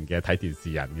精明嘅睇電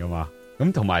視人噶嘛。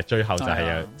咁同埋最後就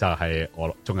係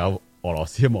仲有俄羅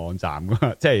斯網站噶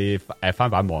嘛，即係翻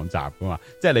版網站噶嘛。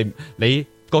即係你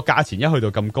個價錢一去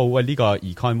到咁高，喂，呢個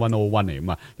Econ 101嚟啊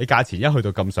嘛，你價錢一去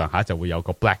到咁上下就會有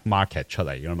個 black market 出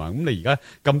嚟噶嘛。咁你而家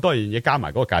咁多樣嘢加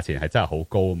埋嗰個價錢係真係好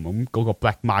高，咁嗰個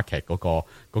black market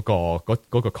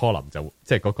嗰個 column 就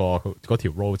即係嗰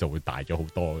條 row 就會大咗好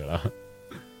多噶啦。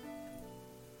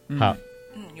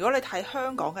如果你睇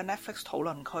香港嘅 Netflix 討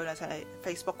論區咧，即係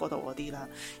Facebook 嗰度嗰啲啦，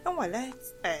因為咧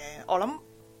我諗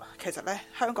其實咧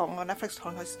香港嘅 Netflix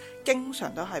討論區經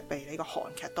常都係被呢個韓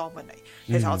劇 dominate。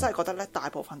其實我真係覺得咧大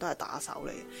部分都係打手嚟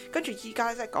嘅。跟住依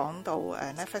家即係講到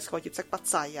Netflix 個業績不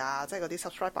濟啊，即係嗰啲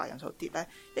subscriber 人數跌咧，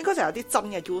應該就有啲真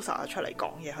嘅 user 出嚟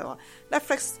講嘢，佢話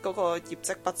Netflix 嗰個業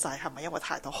績不濟係咪因為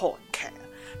太多韓劇啊？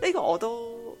呢個我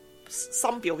都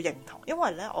深表認同，因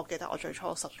為咧，我記得我最初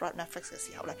subscribe Netflix 嘅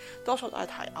時候咧，多數都係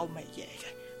睇歐美嘢嘅，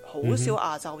好少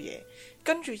亞洲嘢。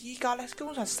跟住依家咧，基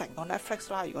本上成個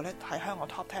Netflix 啦，如果咧睇香港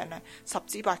Top 10咧，10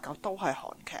之8九都係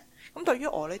韓劇。咁對於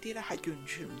我呢啲咧係完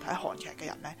全唔睇韓劇嘅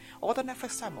人咧，我覺得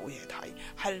Netflix 真係冇嘢睇，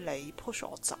係你 push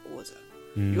我走嘅啫。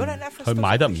如果你 Netflix 佢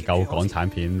買得唔夠港產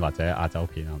片或者亞洲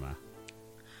片係咪？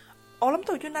我諗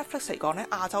對於 Netflix 嚟講咧，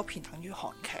亞洲片等於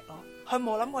韓劇咯。佢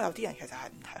冇諗過有啲人其實係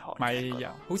唔睇韓劇。咪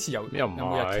好似有又唔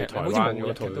係台灣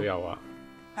嗰套都有啊。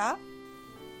嚇？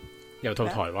有套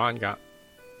台灣㗎。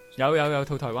有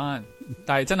套台灣，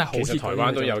但係真係好似其實台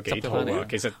灣都有幾套啊。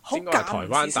其實應該係台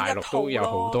灣大陸都有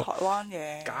好多台灣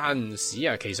嘅。間唔時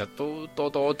啊，其實都多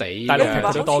多地。大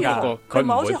陸劇都多㗎。佢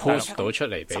唔會 post 到出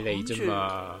嚟俾你啫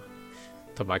嘛。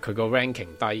同埋佢個 ranking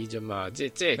低啫嘛，即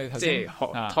係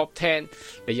top 10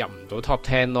你入唔到 top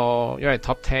 10咯，因為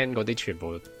top 10嗰啲全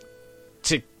部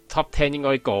即係 top 10應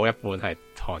該過一半係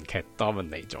韓劇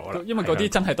dominate 咗啦，因為嗰啲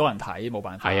真係多人睇，冇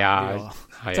辦法。係啊，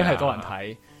真係多人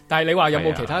睇。但係你話有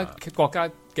冇其他國家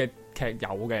嘅劇有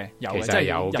嘅？有嘅，其實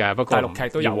有嘅，不過大陸劇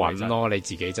都有揾咯，你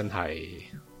自己真係。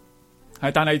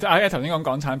係，但係頭先講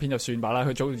港產片就算吧啦，佢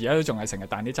而家都仲係成日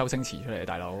彈啲周星馳出嚟，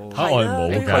大佬。我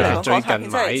冇㗎。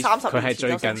佢係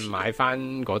最近買翻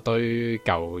嗰堆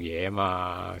舊嘢啊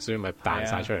嘛，所以咪彈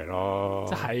晒出嚟咯。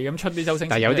即係咁出啲周星馳。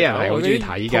但係有啲人係好中意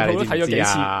睇㗎，你知唔知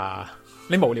啊？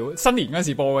你無聊新年嗰陣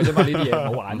時播嘅啫嘛，呢啲嘢唔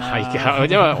好玩啊。係㗎，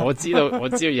因為我知道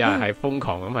有人係瘋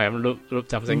狂咁係咁 loop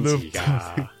周星馳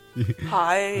㗎。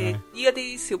係依家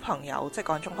啲小朋友，即係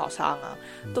講中學生啊，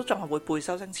都仲係會背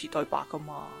周星馳對白噶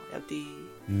嘛，有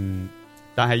啲。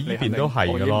但係呢邊都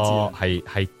係噶咯，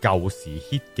係舊時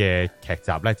hit 嘅劇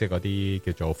集咧，即係嗰啲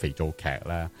叫做肥皂劇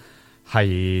咧，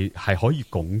係可以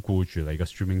鞏固住你個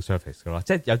streaming service 噶咯。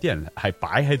即係有啲人係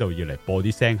擺喺度要嚟播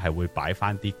啲聲，係會擺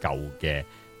翻啲舊嘅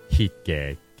hit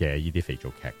嘅呢啲肥皂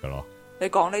劇噶咯。你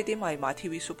講呢啲咪買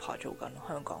TV Super 做緊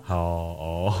香港？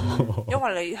因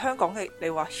為你香港嘅你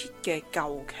話 hit 嘅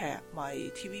舊劇咪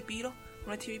TVB 咯，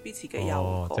咁你 TVB 自己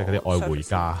有即係嗰啲愛回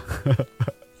家，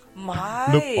唔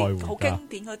係好經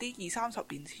典嗰啲20-30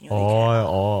年前嗰啲劇。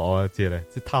我知咧，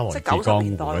即係他來自江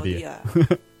湖嗰啲啊，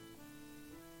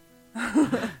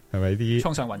係咪啲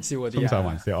衝上雲霄嗰啲？衝上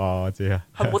雲霄我知啊，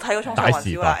係冇睇過衝上雲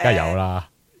霄啦，梗係有啦。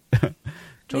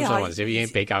衝上雲霄已經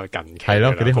比較近期，係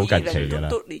咯，嗰啲好近期噶啦，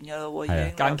年噶啦喎，已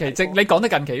經近期。即你講得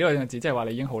近期呢個字，即係話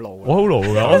你已經好老。我好老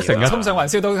噶，我成日衝上雲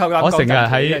霄都我成日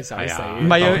喺唔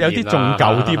係有啲仲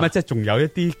舊啲咩？即係仲有一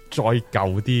啲再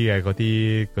舊啲嘅嗰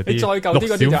啲你再舊啲嗰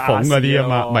啲就陸小鳳嗰啲啊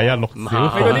嘛，唔係啊，陸小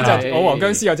鳳嗰啲就我和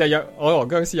僵屍有隻約，我和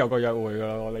僵屍有個約會噶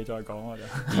啦，你再講我就。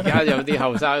而家有啲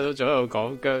後生都仲喺度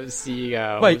講僵屍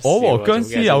噶。喂，我和僵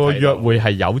屍有個約會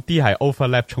係有啲係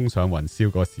overlap 衝上雲霄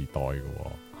個時代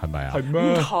噶。係咪啊？係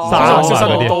咩？衫啊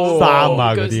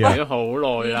嗰啲啊，都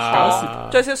好耐啦，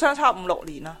最少相差5-6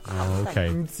年啦。OK，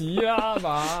唔止啦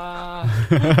嘛。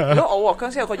如果我和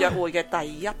僵屍有個約會嘅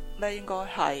第一咧，應該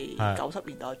係90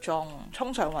年代中，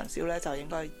衝上雲霄咧就應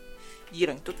該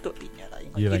20嘟嘟年嘅啦，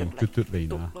應該20嘟嘟年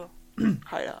啦。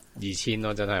係啦，2000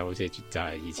咯，真係好似就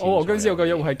係2000。我和僵屍有個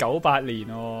約會係98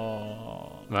年喎。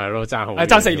咪係咯，爭好，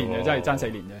爭4年嘅，真係爭4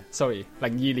年啫。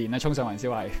Sorry，02年啊，衝上雲霄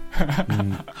係。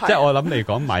即係我諗你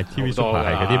講買 TV Super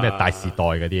係嗰啲咩大時代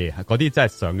嗰啲真係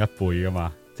上一輩噶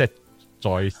嘛，即係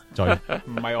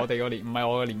唔係我哋個年，唔係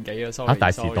我個年紀啊，sorry。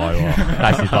大時代喎，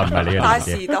大時代唔係你嘅年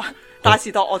紀。大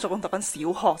時代我仲讀緊小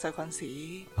學就嗰陣時。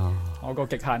我個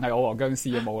極限係我和僵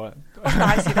屍啊，冇啦。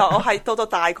大時代我係到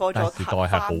大個咗，大時代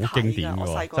係好經典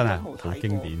嘅，真係好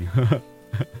經典。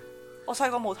我細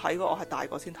個冇睇過，我係大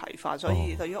個先睇翻，所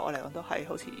以對於我嚟講都係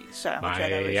好似上嘅。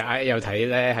唔係，有睇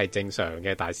咧係正常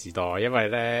嘅大時代，因為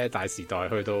咧大時代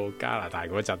去到加拿大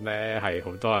嗰陣咧係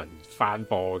好多人翻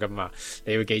播噶嘛，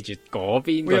你要記住嗰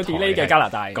邊會有 delay 嘅加拿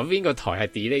大，嗰邊個台係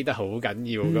delay 得好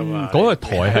緊要噶嘛。嗰個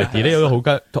台係 delay 得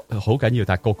好緊要，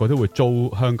但係個個都會租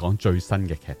香港最新嘅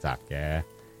劇集嘅，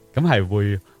咁係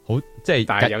會。好即係，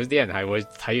但係有啲人係會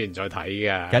睇完再睇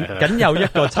嘅。僅有一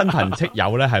個親朋戚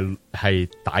友咧，係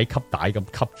帶吸帶咁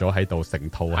吸咗喺度，成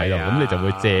套喺度，咁你就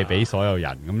會借俾所有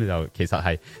人，咁你就其實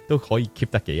係都可以 keep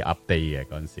得幾 update 嘅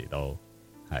嗰陣時都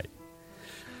係。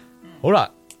好啦，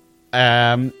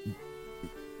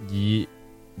移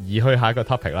去下一個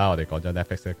topic 啦，我哋講咗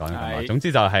Netflix 講咗咁耐，總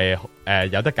之就係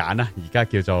有得揀啦，而家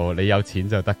叫做你有錢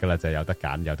就得噶啦，就有得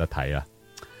揀有得睇啦。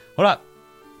好啦。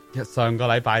上個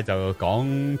禮拜就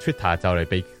講 Twitter 就嚟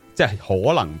被即係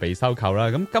可能被收購啦，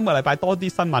咁今個禮拜多啲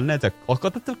新聞咧，就我覺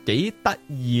得都幾得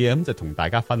意嘅，咁就同大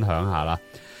家分享下啦。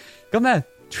咁咧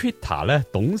Twitter 咧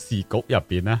董事局入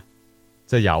邊咧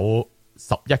就有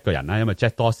11個人啦，因為 Jack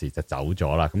Dorsey 就走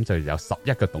咗啦，咁就有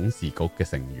11個董事局嘅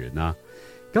成員啦。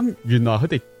咁原來佢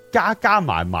哋加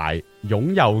埋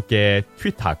擁有嘅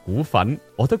Twitter 股份，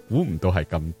我都估唔到係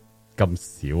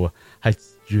咁少啊，係。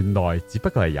原來只不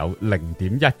過係有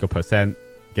 0.1%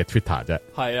 嘅 Twitter 啫。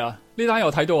係啊，呢單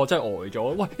我睇到我真係呆咗。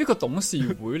喂，一個董事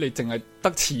會你淨係得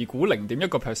持股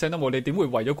 0.1% 都冇，你點會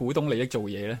為咗股東利益做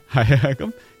嘢咧？係啊，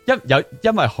咁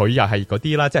因為佢又係嗰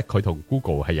啲啦，即係佢同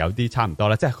Google 係有啲差唔多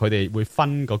啦，即係佢哋會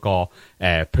分嗰個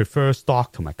prefer stock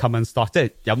同埋 common stock，即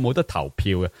係有冇得投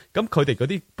票嘅。咁佢哋嗰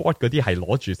啲 board 嗰啲係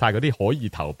攞住晒嗰啲可以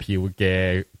投票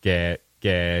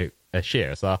嘅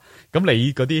shares 啦，咁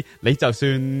你嗰啲你就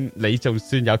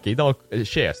算有幾多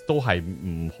shares 都係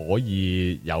唔可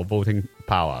以有 voting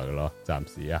power 嘅咯，暫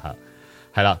時一下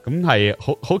係啦，咁係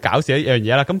好搞笑一樣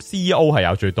嘢啦。咁 CEO 係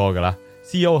有最多噶啦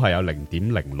 ，CEO 係有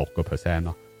 0.06%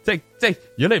 咯，即係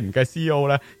如果你唔計 CEO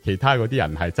咧，其他嗰啲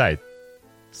人係真係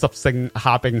濕星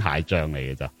蝦兵蟹將嚟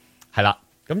嘅咋，係啦，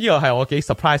咁呢個係我幾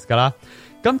surprise 噶啦。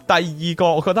咁第二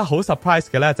個我覺得好 surprise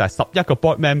嘅咧，就係11個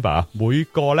board member， 每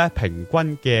個咧平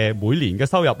均嘅每年嘅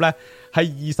收入咧係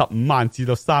25萬至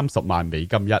到30萬美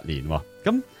金一年。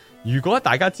咁如果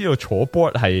大家知道坐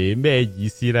board 係咩意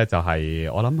思咧，就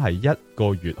係我諗係一個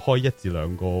月開1至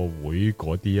2個會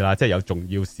嗰啲啦，即係有重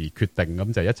要事決定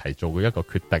咁就一齊做嘅一個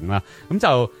決定啦。咁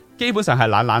就基本上係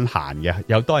懶閒嘅，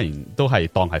有多人都係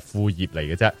當係副業嚟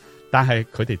嘅啫，但係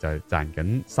佢哋就係賺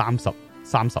緊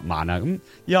30萬啊！咁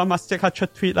Elon Musk 即刻出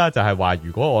tweet 啦，就係話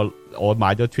如果我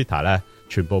買咗 Twitter 咧，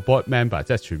全部 board member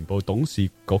即係全部董事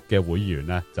局嘅會員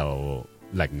咧就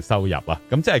零收入啊！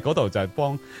咁即係嗰度就係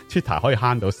幫 Twitter 可以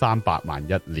慳到300萬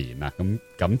一年啊！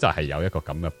咁就係有一個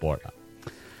咁嘅 board 啦。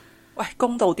喂，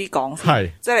公道啲講先，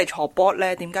即係你坐 board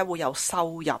咧，點解會有收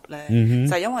入咧？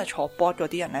就係因為坐 board 嗰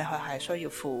啲人咧，佢係需要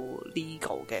負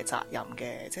legal 嘅責任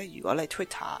嘅。即係如果你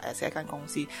Twitter 係一間公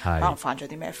司，可能犯咗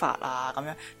啲咩法啊咁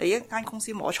樣，你一間公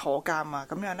司冇得坐監啊，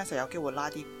咁樣咧就有機會拉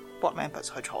啲 board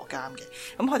members 去坐監嘅。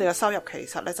咁佢哋嘅收入其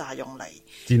實咧就係用嚟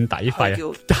墊底費、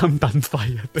叫監躉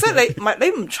費啊。即係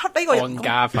你唔出呢個人工，安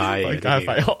家費，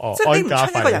即係你唔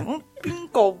出呢個人工，邊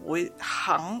個會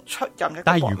肯出任一個 board member？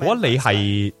但係如果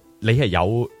你係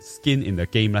有 skin in the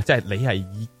game 啦，即係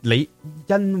你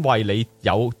因為你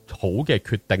有好嘅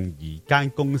決定而間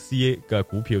公司嘅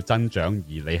股票增長，而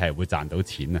你係會賺到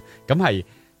錢啊，咁係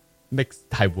mix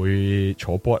係會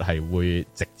坐 board 係會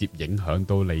直接影響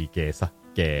到你嘅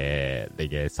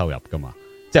收入噶嘛，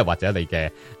即係或者你嘅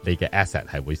asset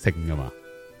係會升噶嘛，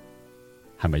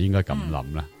係咪應該咁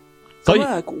諗咧？所以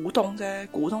係股東啫，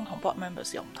股東同 board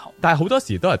members 又唔同，但係好多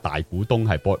時都係大股東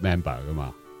係 board member 噶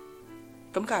嘛。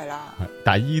咁梗係啦，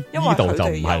但係呢度就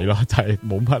唔係咯，就係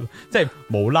冇乜，即係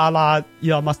無啦啦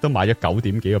Elon Musk 都買咗9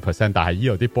點幾個 percent， 但係呢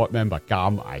度啲 board member 加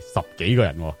埋10幾個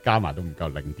人，加埋都唔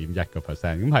夠0.1個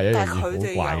percent， 咁係一樣嘢好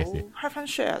怪嘅事。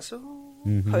preference shares 咯，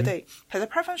佢哋其實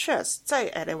preference shares 即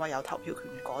係你話有投票權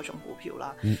嘅嗰種股票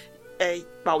啦。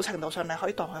某程度上你可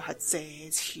以當佢係借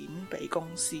錢俾公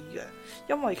司嘅，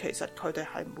因為其實佢哋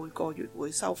係每個月會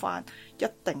收翻一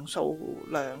定數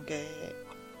量嘅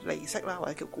利息啦，或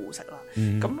者叫股息啦，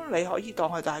咁你可以當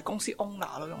佢就係公司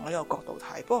owner 咯，用呢個角度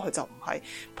睇。不過佢就唔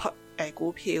係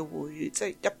股票會即係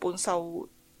一般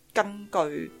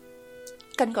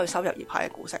根據收入而派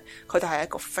嘅股息，佢哋係一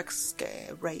個 fix 嘅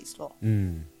rate 咯。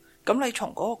咁你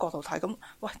從嗰個角度睇，咁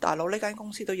喂大佬呢間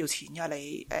公司都要錢㗎，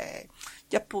你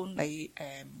一般你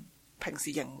平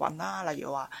時營運啦，例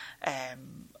如話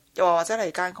又或者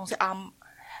你間公司啱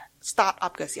start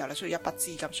up 嘅時候，你需要一筆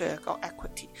資金，需要一個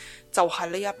equity， 就係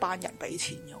呢一班人俾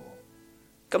錢嘅喎。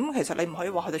咁其實你唔可以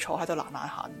話佢哋坐喺度懶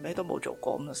閒，咩都冇做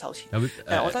過咁就收錢。我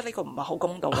覺得呢個唔係好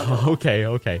公道。OK，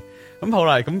 咁好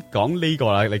啦，咁講呢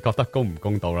個啦，你覺得公唔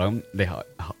公道啦？咁你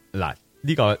嗱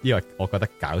呢個我覺得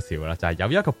搞笑啦，就係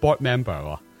有一個 board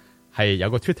member 係有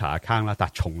個 Twitter account 啦，但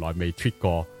係從來未 tweet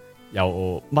過，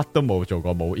又乜都冇做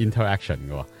過，冇 interaction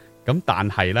嘅。咁但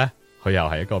係咧，佢又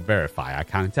係一個 verify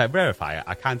account， 即係 verify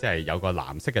account 即係有個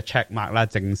藍色嘅 check mark 啦，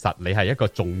證實你係一個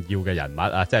重要嘅人物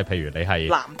啊！即係譬如你係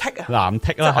藍剔啦，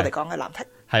即係我哋講嘅藍剔。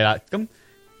係啦，咁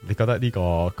你覺得呢個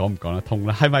講唔講得通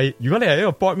咧？係咪如果你係一個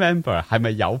board member， 係咪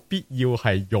有必要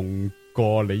係用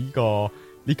過你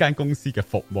呢間公司嘅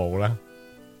服務咧？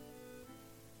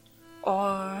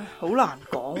好難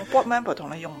講 ，board member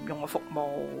同你用唔用嘅服務。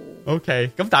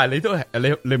OK， 咁但係你都係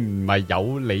你唔係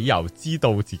有理由知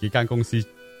道自己間公司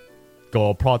個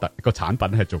product 個產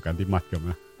品係做緊啲乜嘅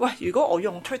咩？喂，如果我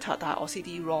用 Twitter， 但係我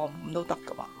CD-ROM 咁都得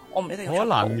噶嘛？我唔一定要。可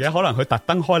能嘅，可能佢特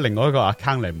登開另外一個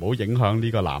account 嚟，唔好影響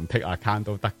呢個藍剔 account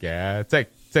都得嘅。即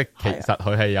係其實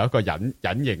佢係有一個隱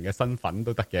形嘅身份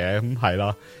都得嘅，咁係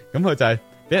咯。咁佢就係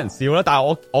俾人笑啦。但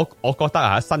係我覺得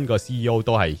啊，新個 CEO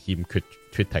都係欠缺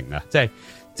tweeting 啊，即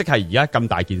係而家咁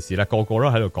大件事咧，個個都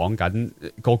喺度講緊，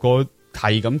個個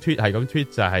係咁 tweet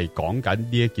就係講緊呢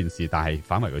一件事，但係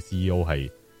反為個 CEO 係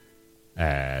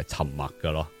沉默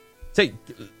㗎咯。即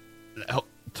係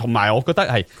同埋我覺得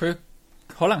係佢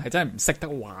可能係真係唔識得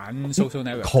玩 social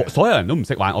network，所有人都唔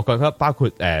識玩。我覺得包括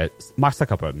Mark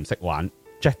Zuckerberg 唔識玩，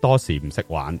 Jack Dorsey 唔識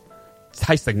玩，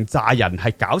係成扎人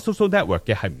係搞 social network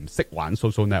嘅係唔識玩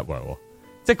social network。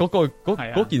即係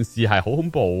嗰件事係好恐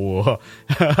怖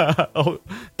喎。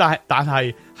但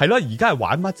係係咯，而家係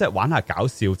玩乜？即係玩下搞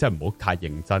笑，即係唔好太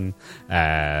認真。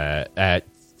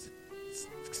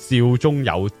笑中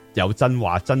有真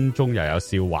話，真中又有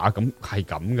笑話，咁係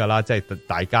咁噶啦。即係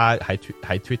大家喺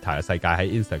Twitter 嘅世界，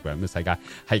喺 Instagram 嘅世界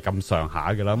係咁上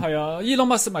下噶啦。係啊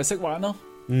，Elon Musk 咪識玩咯。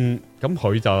咁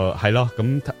佢就係咯。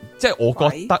咁即係我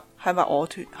覺得係咪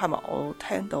我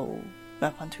聽到？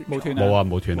冇斷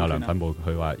冇斷啊！梁粉冇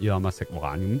佢話 Elon Musk 識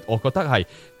玩，咁我覺得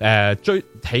係最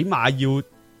起碼要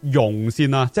用先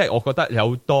啦。即係我覺得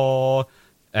有多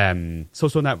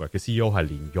social network 嘅 CEO 係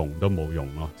連用都冇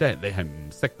用咯。即係你係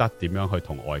唔識得點樣去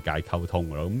同外界溝通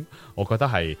噶咯。咁我覺得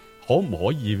係可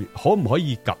唔可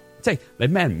以及即係你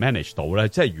manage 到咧？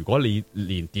即係如果你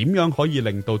連點樣可以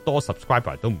令到多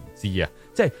subscriber 都唔知啊？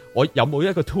即係我有冇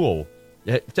一個 tool？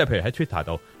即係譬如喺 Twitter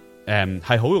度。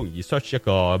係好容易 search 一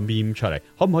個 meme 出嚟，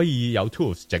可唔可以有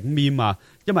tools 整 meme 啊？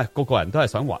因為個人都係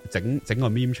想整個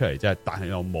meme 出嚟啫，但係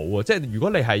又冇啊！即係如果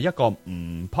你係一個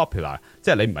唔 popular，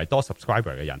 即係你唔係多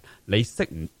subscriber 嘅人，你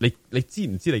知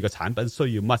唔知你個產品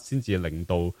需要乜先至令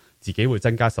到自己會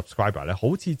增加 subscriber 咧？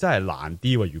好似真係難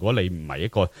啲喎！如果你唔係一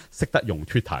個識得用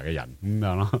Twitter 嘅人咁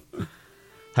樣咯，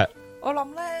係。我諗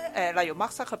咧，例如 Mark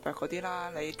Zuckerberg 嗰啲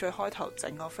啦，你最開頭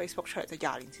整個 Facebook 出嚟，即係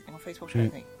20年前整個 Facebook 出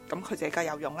嚟，咁佢自己梗係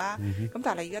有用啦。咁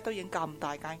但係你而家都已經咁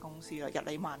大間公司啦，日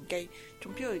理萬機，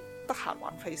仲邊度得閒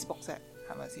玩 Facebook 啫？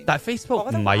係咪先？但係 Facebook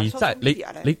唔係真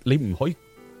係你唔可以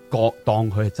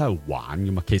當佢係真係玩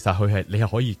噶嘛？其實你係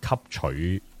可以吸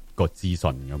取個資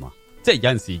訊噶嘛？即係有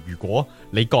陣時，如果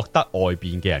你覺得外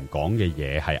邊嘅人講嘅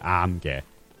嘢係啱嘅，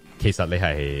其實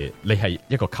你係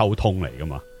一個溝通嚟噶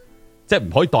嘛？即係唔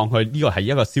可以當佢呢個係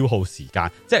一個消耗時間。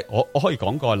即係我可以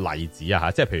講個例子啊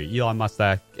吓，即係譬如 Elon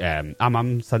Musk 咧，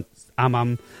啱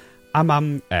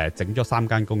啱整咗3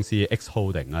間公司 X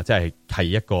Holding 啊，即係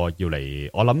一個要嚟，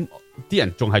我諗啲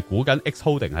人仲係估緊 X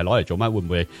Holding 係攞嚟做乜？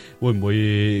會唔會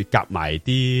夾埋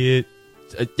啲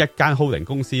一間 holding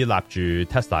公司立住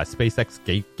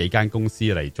Tesla、SpaceX 幾間公司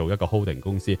嚟做一個 holding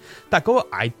公司？但係嗰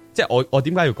個即係我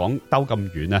點解要講兜咁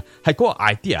遠咧？係嗰個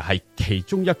idea 係其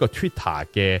中一個 Twitter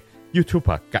嘅。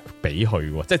YouTuber 俾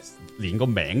佢，即係連個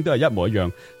名都係一模一樣，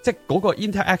即係嗰個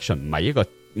interaction 唔係一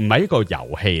個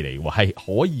遊戲嚟，係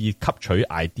可以吸取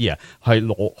idea， 係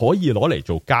可以攞嚟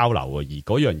做交流嘅，而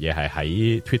嗰樣嘢係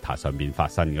喺 Twitter 上面發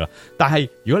生㗎。但係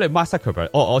如果你 Mark Zuckerberg，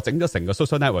我整咗成個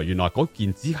social network， 原來嗰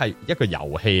件只係一個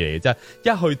遊戲嚟嘅啫。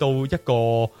一去到一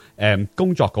個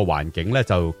工作個環境咧，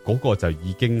就嗰個就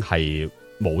已經係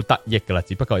冇得益噶啦，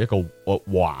只不過係一個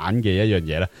玩嘅一樣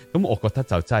嘢咧。咁我覺得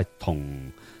就真係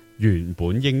同原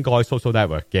本應該 social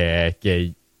network 嘅，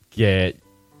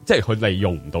即係佢利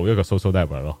用唔到一個 social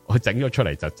network 咯，佢整咗出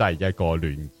嚟就真係一個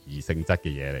聯誼性質嘅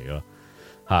嘢嚟咯，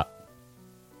吓。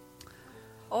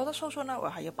我覺得 social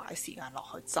network 係要擺時間落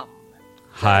去浸嘅，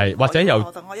係或者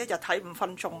有等我一日睇5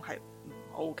分鐘係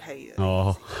唔 OK 嘅。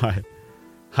哦，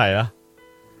係啊，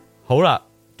好啦，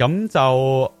咁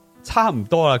就差唔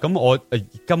多啦。咁我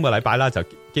今個禮拜啦，就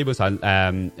基本上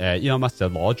Elon Musk 就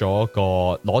攞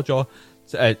咗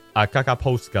加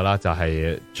post 噶啦，就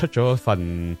係出咗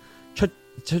份出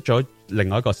咗另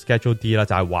外一個 schedule D 啦，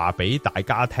就係話俾大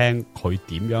家聽佢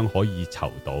點樣可以籌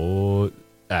到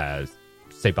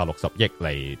460億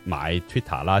嚟買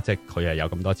Twitter 啦，即係佢係有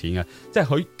咁多錢嘅，即係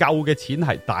佢夠嘅錢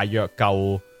係大約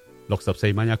夠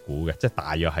64蚊一股嘅，即係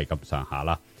大約係咁上下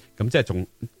啦。咁即係仲，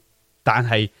但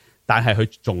係佢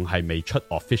仲係未出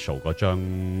official 嗰張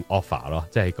offer 咯，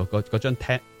即係嗰張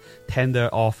tender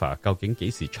offer 究竟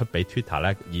幾時出俾 Twitter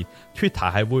咧？而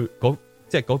Twitter 係會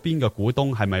即係嗰邊嘅股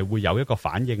東係咪會有一個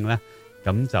反應咧？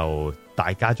咁就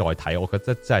大家再睇，我覺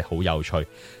得真係好有趣。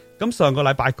咁上個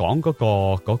禮拜講嗰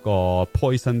個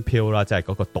poison pill 啦，即係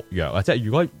嗰個毒藥啊，即係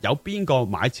如果有邊個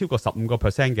買超過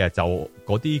15% 嘅，就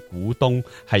嗰啲股東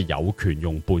係有權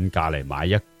用半價嚟買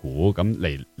一股，咁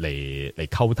嚟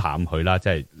溝淡佢啦，即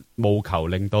係務求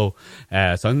令到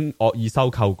想惡意收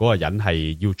購嗰個人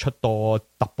係要出多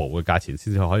double 嘅價錢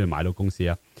先至可以買到公司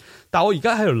啊。但係我而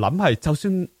家喺度諗係，就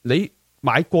算你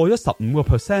買過咗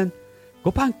15%，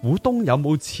嗰班股東有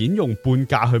冇錢用半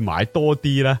價去買多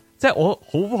啲咧？即係我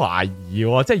好懷疑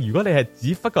喎，即係如果你係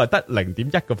只不過係得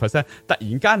 0.1%， 突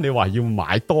然間你話要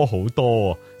買多好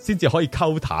多，先至可以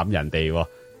溝淡人哋，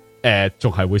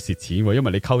仲係會蝕錢喎，因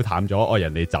為你溝淡咗，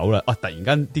人哋走啦，突然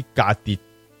間啲價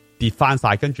跌翻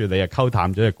晒，跟住你又溝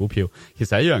淡咗隻股票，其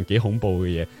實係一樣幾恐怖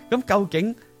嘅嘢。咁究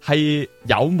竟係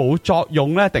有冇作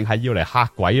用咧，定係要嚟嚇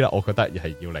鬼啦？我覺得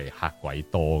係要嚟嚇鬼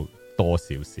多少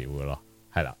少嘅咯，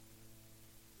係啦。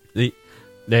你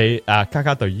嘉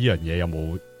嘉對呢樣嘢有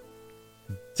冇？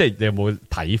即係你有冇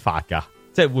睇法噶？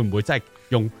即係會唔會真係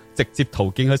用直接途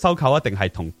徑去收購啊？定係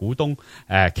同股東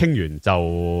傾完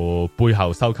就背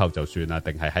後收購就算啦？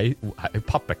定係喺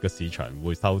public 嘅市場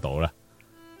會收到咧？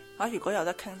如果有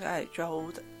得傾，真係最好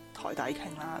台底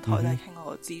傾啦。台底傾嗰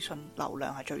個資訊流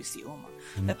量係最少啊嘛。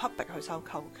你 public 去收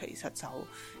購，其實就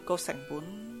個成本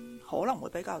可能會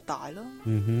比較大咯。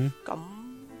咁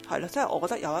係咯，即係我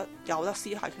覺得有得私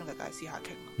下傾就梗係私下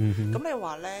傾。咁你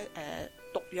話咧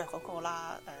毒藥嗰個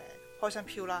啦，poison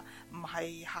pill啦，唔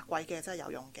係嚇鬼嘅，真係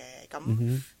有用嘅。咁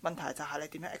問題就係你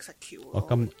點樣 execute 咯？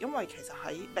因為其實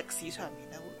喺歷史上面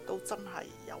咧，都真係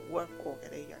有 work 過嘅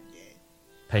呢樣嘢。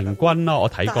平均咯，我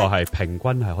睇過係平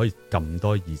均係可以撳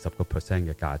多20%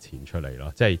 嘅價錢出嚟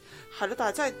咯，即係係咯，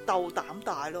但係真係鬥膽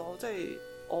大咯，即係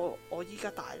我依家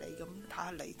大你咁睇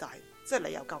下你大。即係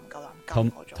你又夠唔夠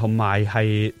膽同埋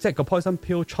係即係個 poison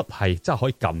pill 出係真係可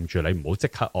以撳住你，唔好即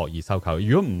刻惡意收購。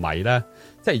如果唔係咧，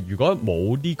即係如果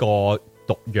冇呢個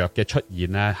毒藥嘅出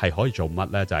現咧，係可以做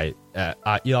乜咧？就係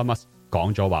Elon Musk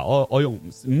講咗話，我用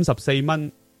54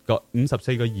蚊個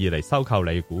54個2嚟收購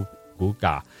你股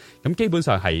價，咁基本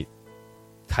上係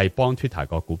幫 Twitter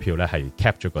個股票咧係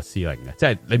cap 咗個 ceiling 嘅，即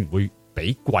係你唔會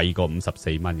比貴過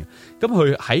54蚊嘅，咁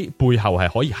佢喺背後係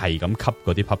可以係咁吸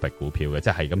嗰啲 public 股票嘅，即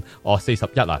係咁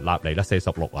41啊納嚟啦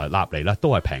，46啊納嚟啦，都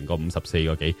係平過54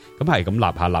個幾，咁係咁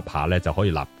納下咧就可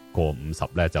以納過50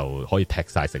咧，就可以踢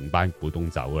晒成班股東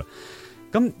走啦。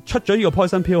咁出咗呢個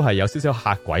poison pill 係有少少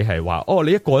嚇鬼，係話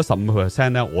你一過咗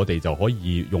15% 咧，我哋就可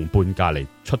以用半價嚟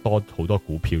出多好多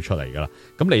股票出嚟噶啦。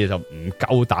咁你就唔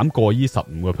夠膽過呢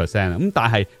15%，咁但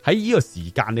係喺呢個時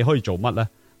間你可以做乜咧？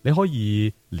你可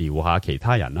以撩下其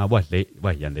他人啦，喂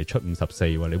人哋出54，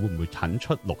你會唔會肯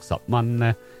出60蚊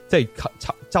咧？即係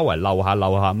周圍溜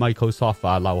下 Microsoft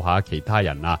啊，溜下其他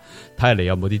人啊，睇下你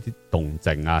有冇呢啲動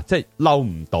靜啊。即係溜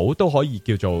唔到都可以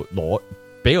叫做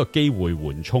俾個機會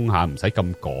緩衝下，唔使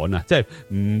咁趕啊！即係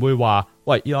唔會話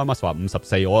Elon Musk 話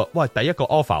54，第一個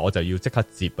offer 我就要即刻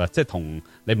接啊！即係同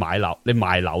你買樓、你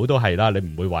賣樓都係啦，你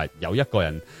唔會話有一個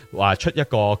人話出一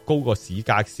個高過市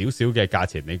價少少嘅價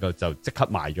錢，你就即刻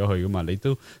賣咗佢噶嘛？你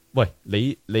都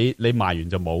你賣完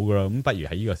就冇噶啦，咁不如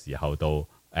喺呢個時候度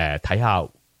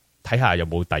睇下有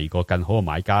冇第二個更好嘅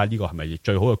買家，呢個係咪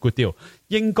最好嘅 good deal？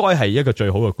 應該係一個最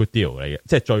好嘅 good deal 嚟嘅，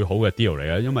即係最好嘅 deal 嚟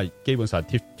嘅。因為基本上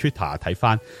Twitter 睇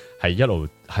翻係一路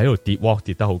喺度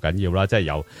跌得好緊要啦，即係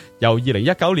由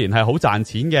2019年係好賺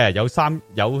錢嘅，有3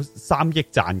億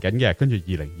賺緊嘅，跟住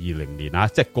2020年啊，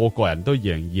即係個人都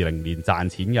2020年賺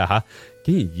錢嘅吓，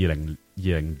竟然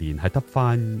2020年係得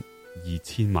翻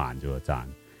2000萬啫賺，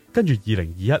跟住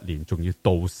2021年仲要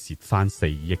倒蝕翻4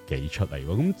億幾出嚟，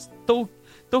咁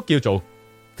都叫做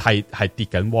係跌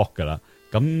緊 walk 噶啦。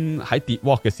咁喺跌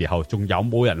walk 嘅時候，仲有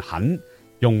冇人肯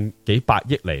用幾百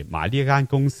億嚟買呢間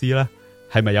公司咧？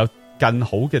係咪有更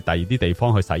好嘅第二啲地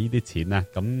方去使呢啲錢咧？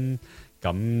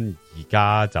咁而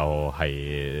家就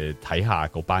係睇下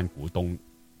嗰班股東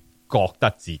覺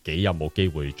得自己有冇機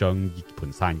會將呢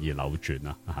盤生意扭轉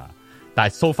啦嚇。但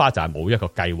係 so far 就係冇一個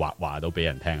計劃話到俾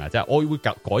人聽啊，即係我會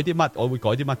改啲乜，我會改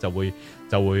啲乜就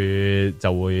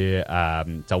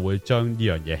會將呢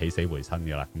樣嘢起死回生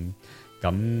噶啦。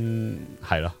咁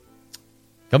係咯。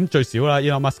咁最少啦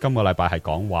Elon Musk 今個禮拜係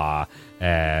講話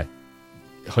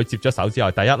佢接咗手之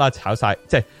後，第一啦炒晒，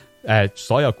即係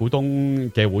所有股東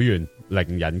嘅會員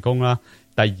零人工啦。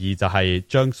第二就係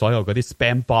將所有嗰啲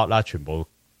spam bot 啦，全部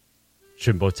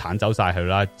鏟走晒佢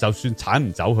啦。就算鏟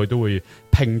唔走，佢都會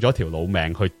拼咗條老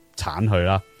命去鏟佢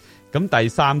啦。咁第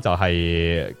三就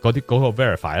係嗰個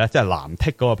verify 咧，即係藍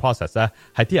剔嗰個 process 咧，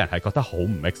係啲人係覺得好唔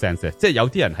make sense 嘅。即係有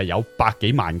啲人係有百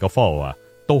幾萬個 follower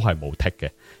都係冇剔嘅。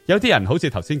有啲人好似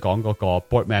頭先講嗰個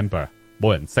board member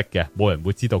冇人識嘅，冇人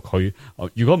會知道佢。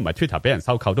如果唔係 Twitter 俾人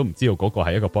收購，都唔知道嗰個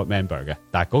係一個 board member 嘅。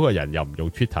但係嗰個人又唔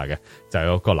用 Twitter 嘅，就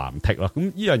有個藍剔咯。咁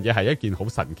呢樣嘢係一件好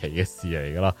神奇嘅事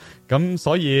嚟噶啦。咁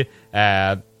所以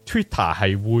Twitter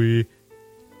係會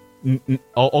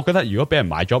我覺得如果俾人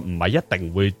買咗，唔係一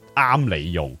定會啱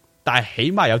你用，但係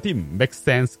起碼有啲唔 make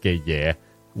sense 嘅嘢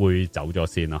會走咗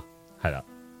先咯。係啦。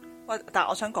但係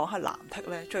我想講下藍剔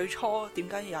咧，最初點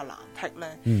解要有藍剔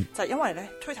咧？就係因為咧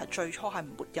Twitter 最初係沒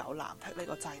有藍剔呢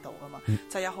個制度噶嘛，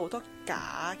就有好多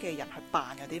假嘅人去扮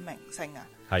嗰啲明星啊，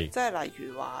係即係例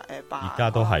如話扮而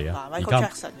家都係啊 Michael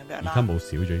Jackson 咁樣啦，而家冇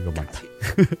少咗呢個問題。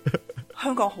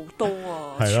香港好多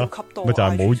啊，超級多，咪就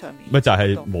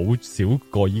係冇少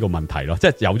過呢個問題咯，即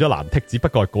係有咗藍剔，只不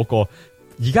過係嗰個。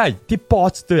而家係啲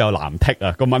bot 都有藍剔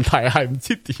啊，個問題係唔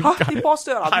知點解啲 bot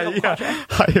都有藍剔，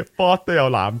係 bot 都有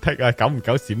藍剔啊，久唔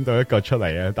久閃到一個出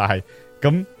嚟啊，但係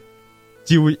咁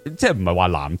即係唔係話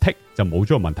藍剔就冇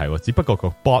咗個問題，只不過個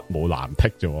bot 冇藍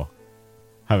剔啫，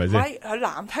係咪先？佢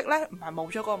藍剔咧唔係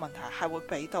冇咗嗰個問題，係會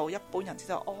俾到一般人知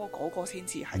道，嗰個先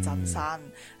至係真身，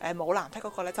冇藍剔嗰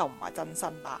個咧就唔係真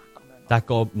身啦。但係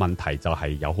個問題就係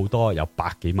有好多有百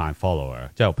幾萬 follower，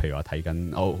 即係譬如我睇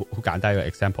緊，好簡單嘅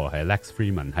example 係 Lex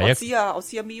Fridman， 係我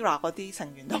知啊 Mira 嗰啲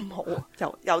成員都冇，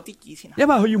有啲以前，因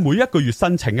為佢要每一個月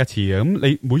申請一次嘅，咁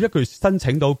你每一個月申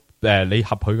請到你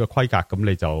合佢嘅規格，咁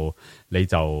你就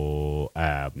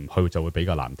佢就會俾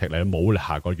個藍剔你，冇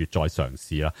下個月再嘗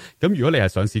試啦。咁如果你係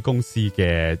上市公司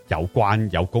嘅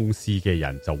有公司嘅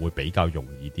人，就會比較容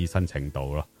易啲申請到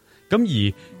咯。咁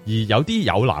而有啲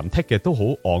有藍剔嘅都好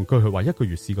戇居，佢話一個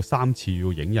月試過3次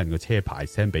要影印個車牌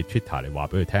send 俾 Twitter 嚟話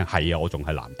俾佢聽，係啊，我仲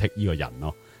係藍剔呢個人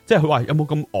咯。即係佢話有冇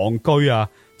咁戇居啊？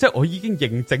即係我已經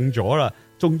認證咗啦，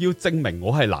仲要證明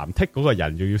我係藍剔嗰個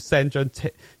人，又要 send 張車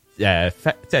即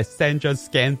係 send 張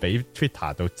scan 俾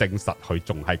Twitter 度證實佢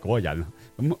仲係嗰個人。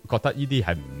咁覺得呢啲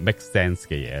係唔 make sense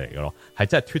嘅嘢嚟嘅咯，係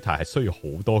即係 Twitter 係需要好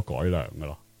多改良嘅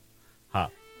咯，嚇。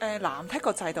藍剔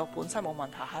個制度本身冇問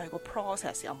題，係個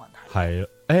process 有問題。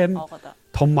係我覺得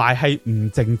同埋係唔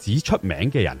淨止出名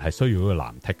嘅人係需要個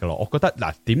藍剔嘅咯。我覺得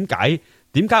嗱，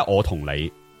點解我同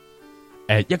你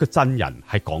一個真人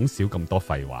係講少咁多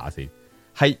廢話先？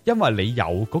係因為你有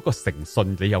嗰個誠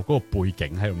信，你有嗰個背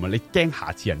景喺度嘛？你驚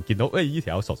下次人見到呢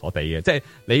條友傻傻地嘅，即係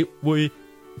你會，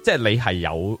即係你係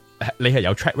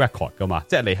有 track record 噶嘛？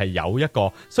即係你係有一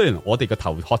個，雖然我哋個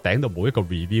頭殼頂度冇一個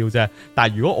review 啫，但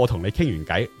係如果我同你傾完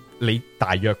偈，你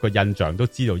大約個印象都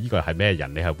知道呢個係咩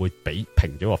人，你係會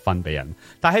評咗個分俾人。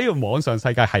但係喺個網上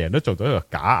世界，係人都做到一個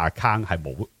假 account，係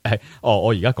冇我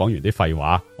而家講完啲廢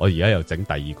話，我而家又整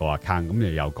第二個 account，咁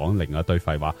你又講另一堆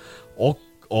廢話。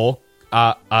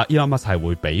Elon Musk 係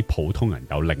會比普通人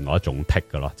有另外一種 tick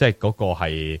㗎咯，即係嗰個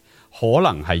係可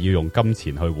能係要用金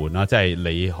錢去換啦，即係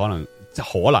你可能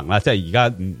啦，即係而家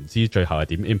唔知最後係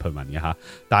點 implement 嘅吓，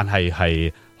但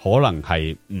係可能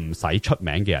係唔使出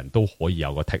名嘅人都可以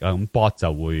有個 tick 啦。咁 bot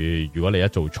就會，如果你一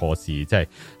做錯事，即係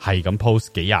咁 post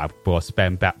幾廿個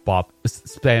spam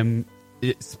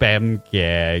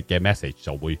嘅 message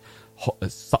就會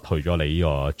失去咗你呢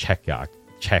個 check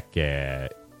嘅。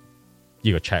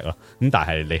呢個 check 咯，咁但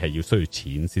係你係要需要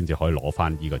錢先至可以攞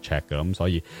翻呢個 check 嘅，咁所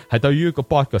以係對於個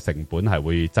bot 嘅成本係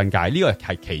會增加，呢個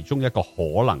係其中一個可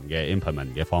能嘅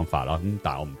implement 嘅方法啦。咁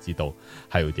但係我唔知道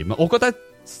係會點樣。我覺得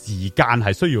時間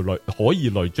係需要可以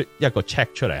累積一個 check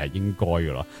出嚟係應該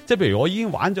嘅咯。即係譬如我已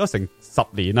經玩咗成10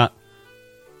年啦，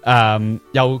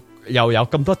又有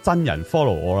咁多真人 follow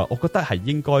我啦，我覺得係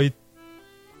應該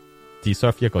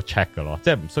deserve 一個 check 嘅咯，即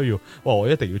係唔需要，我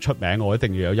一定要出名，我一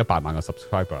定要有100萬個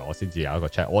subscriber， 我先至有一個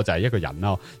check。我就係一個人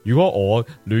啦。如果我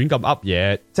亂咁 up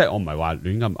嘢，即係我唔係話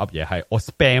亂咁 up 嘢，係我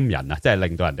spam 人啊，即係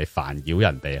令到人哋煩擾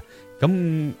人哋啊。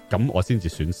咁我先至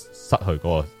失去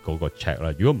嗰個 check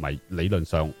啦。如果唔係，理論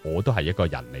上我都係一個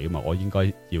人嚟噶嘛，我應該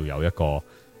要有一個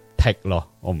tick 咯。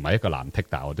我唔係一個藍 tick，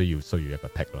但係我都要需要一個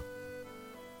tick 咯。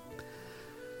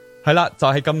係啦，就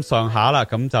係咁上下啦。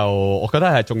咁就我覺得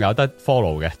係仲有得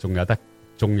follow 嘅，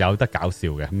仲有得搞笑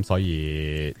嘅。咁所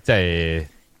以即係。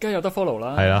梗係有得 follow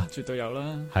啦，係啊，絕對有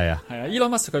啦，係啊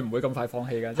，Elon Musk 佢唔會咁快放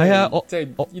棄嘅，係啊，即係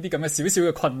呢啲咁嘅少少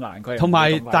嘅困難，佢同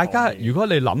埋大家，如果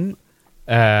你諗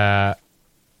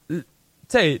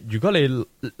即係如果你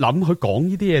諗佢講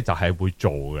呢啲嘢，就係會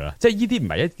做噶啦，即係呢啲唔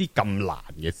係一啲咁難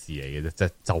嘅事嚟嘅啫，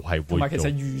就係會做。同埋其實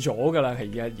預咗噶啦，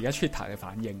係而家 Twitter 嘅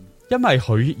反應，因為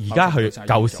佢而家佢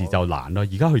舊時就難咯，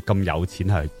而家佢咁有錢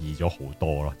係易咗好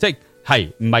多咯，即係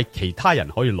唔係其他人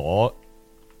可以攞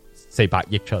400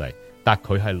億出嚟。但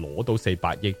佢係攞到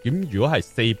400億，咁如果係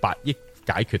400億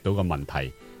解決到個問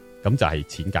題，咁就係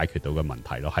錢解決到嘅問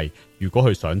題咯。係如果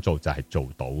佢想做，就係做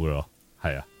到嘅咯。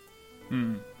係啊，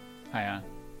係啊，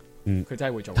佢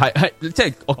真係會做。係即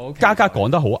係我家講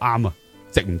得好啱啊！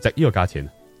值唔值呢個價錢？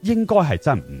應該係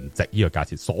真唔值呢個價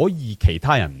錢，所以其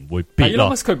他人唔會 bid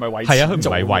咯。佢唔係為錢，係啊，佢唔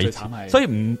係為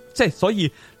錢，所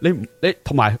以你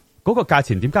同埋嗰個價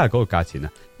錢點解係嗰個價錢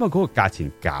啊？因為嗰個價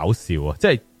錢搞笑啊！即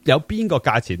係有邊個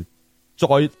價錢？再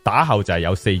打後就係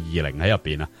有420喺入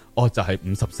邊啊！就係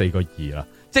54個2啦，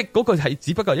即係嗰個係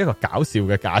只不過一個搞笑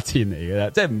嘅價錢嚟嘅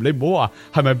啫，即係你唔好話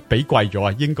係咪比貴咗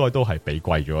啊？應該都係比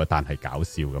貴咗，但係搞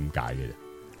笑咁解嘅啫。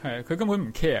係啊，佢根本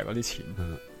唔 care 嗰啲錢。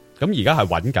咁而家係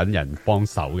揾緊人幫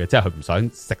手嘅，即係佢唔想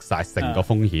食晒成個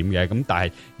風險嘅。咁但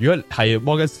係如果係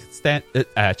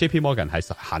JP Morgan 係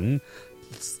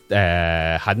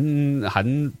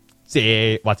肯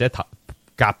借或者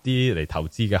夾啲嚟投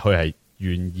資嘅，佢係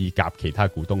願意夾其他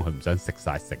股東，佢唔想食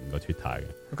晒成個 Twitter 嘅。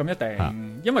咁一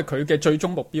定，因為佢嘅最終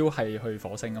目標係去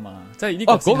火星啊嘛，即係呢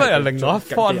個。嗰個又另外一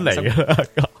番嚟啦。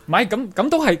唔係咁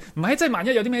都係，唔係即係萬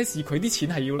一有啲咩事，佢啲錢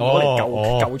係要攞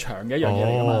嚟救場嘅一樣嘢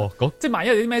嚟噶嘛。即係萬一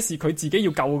有啲咩事，佢自己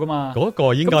要救噶嘛。嗰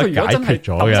個應該解決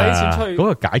咗嘅。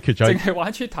嗰個解決咗，淨係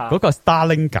玩 Twitter。嗰個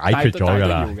Starlink 解決咗噶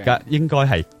啦，應該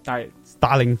係。但係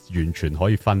Starlink 完全可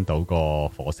以分到個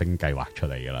火星計劃出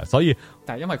嚟噶啦，所以。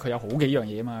但係因為佢有好幾樣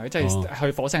嘢啊嘛，即係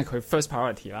去火星係佢 first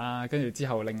priority 啦，跟住之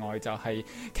後另外就係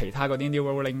其他嗰啲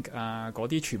Neuralink 啊，嗰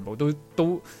啲全部都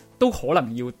可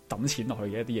能要抌錢落去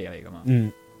嘅一啲嘢嚟噶嘛。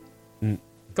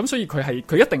咁所以佢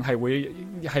一定係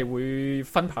會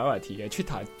分 priority 嘅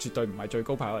 ，Twitter 絕對唔係最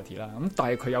高 priority 啦。咁但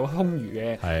係佢有空餘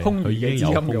嘅資金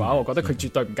嘅話，我覺得佢絕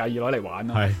對唔介意攞嚟玩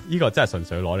咯。係呢個真係純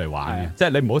粹攞嚟玩嘅，即係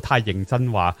你唔好太認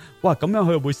真話，哇咁樣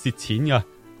佢會蝕錢噶。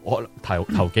我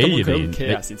頭幾年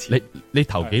你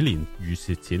頭幾年預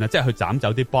蝕錢啦，即係佢斬走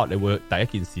啲 bot，你會第一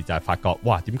件事就係發覺，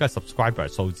哇，點解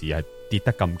subscriber 數字係跌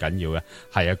得咁緊要嘅？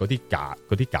係啊，嗰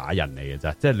啲假人嚟嘅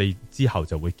啫，即係你之後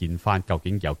就會見翻究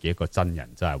竟有幾多個真人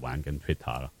真係玩緊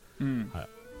Twitter 咯。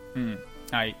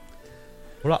係，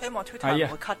好啦，希望 Twitter 唔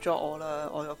會 cut 咗我啦，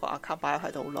我有個 account 擺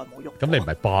喺度好耐冇用。咁你唔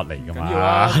係 bot 嚟噶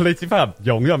嘛？你只不過唔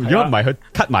用，如果唔係佢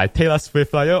cut 埋 Taylor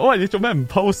Swift 啦，喂，你做咩唔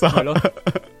post 啊？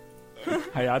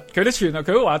係啊，佢都傳啊，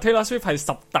佢都話 Taylor Swift 係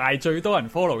10大最多人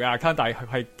follow 嘅 account， 但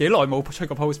係幾耐冇出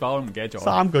過 post 吧？我都唔記得咗。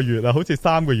3個月啦，好似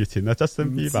3個月前啦 ，Justin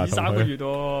Bieber 3個月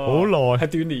喎，好耐，係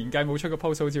斷年計冇出過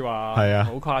post， 好似話係啊，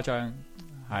好誇張，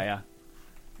係啊，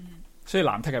所以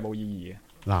藍剔係冇意義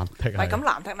嘅。藍剔係咁，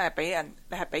藍剔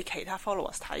你係俾其他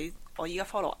followers 睇，我依家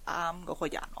follow 啱嗰個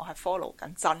人，我係 follow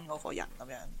緊真嗰個人咁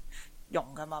樣用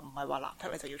噶嘛，唔係話藍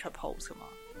剔你就要出 post 噶嘛。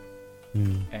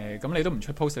咁你都唔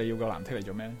出 post， 你要個藍剔嚟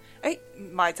做咩咧？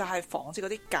唔係就係防止嗰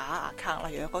啲假 account，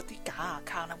例如嗰啲假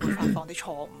account 咧會發放啲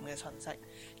錯誤嘅信息。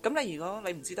咁你如果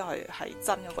你唔知道係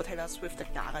真嗰個 Taylor Swift 定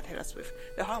假嘅 Taylor Swift，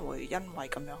 你可能會因為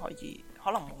咁樣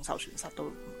可能蒙受損失都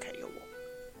唔奇嘅喎。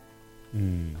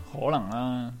可能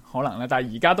啦，但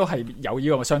係而家都係有呢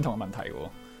個相同嘅問題喎。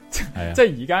即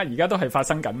係而家都係發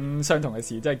生緊相同嘅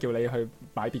事，即係叫你去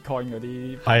買 Bitcoin 嗰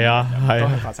啲，係啊，都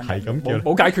係發生緊，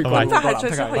冇解決過。咁但係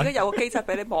最少佢而家有個機制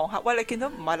俾你望下，喂，你見到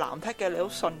唔係藍剔嘅，你都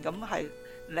信，咁係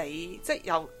你即係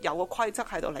有個規則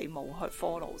喺度，你冇去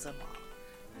follow 啫嘛。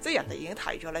即係人哋已經提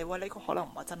咗你，喂，呢個可能唔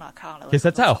係真 account 啦。其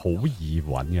實真係好易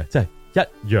揾嘅，即係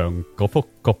一樣嗰幅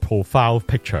個 profile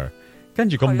picture， 跟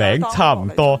住個名差唔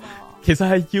多。其實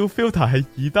係要 filter 係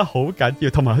易得好緊要，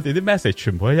同埋佢哋啲 message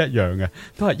全部都一樣嘅，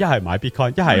都係一係買 Bitcoin，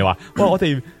 一係話喂，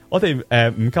我哋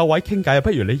唔夠位傾偈，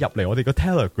不如你入嚟我哋個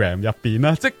Telegram 入邊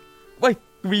啦。即係喂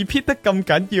repeat 得咁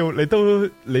緊要，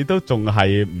你都仲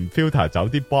係唔 filter 走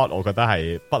啲 bot， 我覺得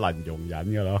係不能容忍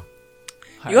嘅咯。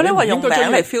如果你話用名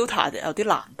嚟 filter 就有啲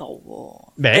難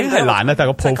度喎。名係難啊，但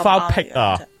係個 profile pic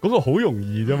啊，嗰個好容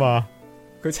易啫嘛。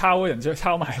佢抄人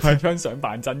抄埋張相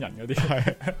扮真人嗰啲。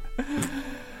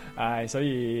所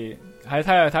以睇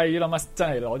下 Elon Musk 真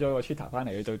係攞咗個 Twitter 翻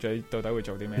嚟，佢到底會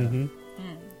做啲咩？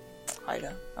係啦，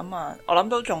咁我諗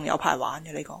都仲有排玩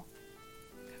嘅呢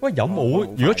個。喂，有冇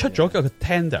如果出咗個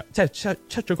tender， 即係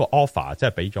出咗個 offer， 即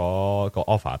係俾咗個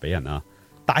offer 俾人啊？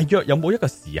大約有冇一個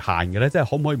時限嘅咧？即係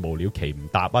可唔可以無了期唔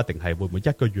答啊？定係會唔會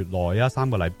1個月內啊，3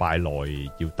個禮拜內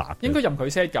要答？應該任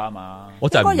佢 set 㗎嘛。我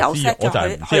就係唔知，我就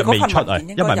係唔知未出啊，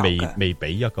因為未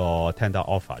俾一個 tender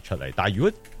offer 出嚟。但係如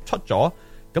果出咗，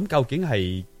咁究竟係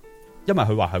因為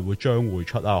佢話係將會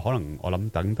出啊？可能我諗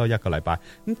等多1個禮拜。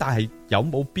咁但係有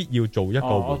冇必要做一個？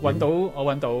我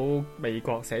揾到美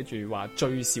國寫住話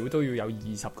最少都要有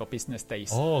20個 business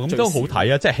days。哦，咁都好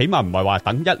睇啊！即係起碼唔係話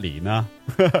等1年啦。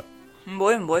唔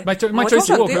會，唔係最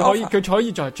少佢可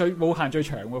以在最冇限最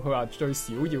長喎。佢話最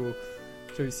少要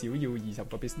20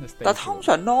個 business days。但通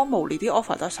常 normal 呢啲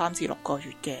offer 都係3至6個月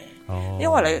嘅。因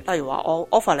為你例如話我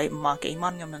offer 你50幾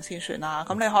蚊咁樣先算啦。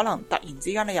咁你可能突然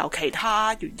之間你有其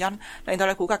他原因令到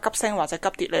你股價急升或者急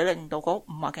跌，你令到嗰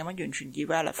50幾蚊完全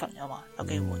irrelevant 噶嘛，有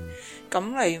機會。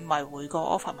咁你咪會個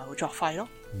offer 咪會作廢咯。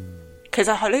其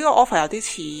實係呢個 offer 有啲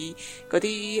似嗰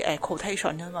啲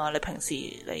quotation 㗎嘛，你平時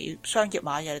你商業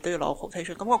買嘢你都要攞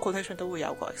quotation， 咁個 quotation 都會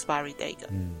有個 expiry date 嘅。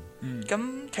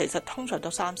咁其實通常都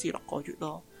3至6個月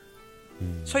咯。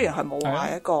雖然係冇話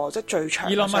一個即係最長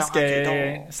嘅上限幾多。Elon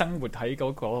Musk 嘅生活喺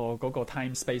嗰個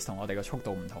time space 同我哋嘅速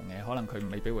度唔同嘅，可能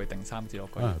佢未必會定3至6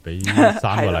個月。俾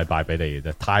3個禮拜俾你嘅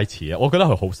啫，太遲啊！我覺得佢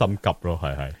好心急咯，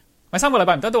係。咪3個禮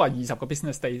拜唔得，都話20個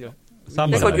business days 咯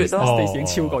，1個月咯，已經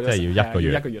超過咗，即係要1個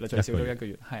月，要1個月啦，最少都1個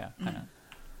月，係啊，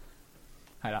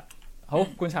係啦，好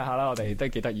觀察下啦，我哋都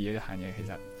幾得意嘅行嘢，其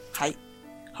實係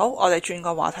好，我哋轉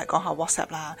個話題講下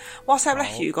WhatsApp 啦。WhatsApp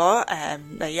咧，如果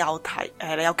你有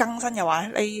你有更新嘅話，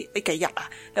呢幾日啊，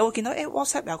你會見到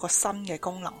WhatsApp 有個新嘅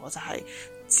功能，就係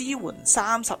支援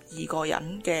32個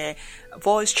人嘅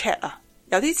voice chat 啊，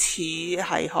有啲似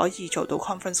係可以做到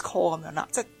conference call 咁樣啦，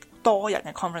即係多人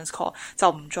嘅 conference call 就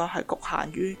唔再係局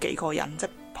限於幾個人，即係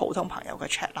普通朋友嘅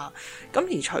chat 啦。咁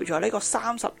而除咗呢個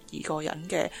32個人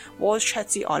嘅 voice chat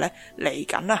之外咧，嚟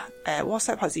緊啊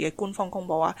，WhatsApp 佢自己官方公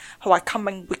佈啊，佢話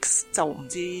coming weeks 就唔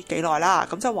知幾耐啦。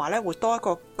咁即係話咧會多一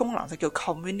個功能就叫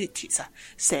communities 啊，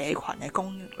社群嘅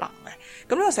功能嘅。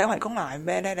咁呢個社群功能係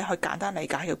咩咧？你可以簡單理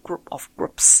解叫 group of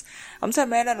groups。咁即係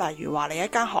咩咧？例如話你一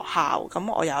間學校，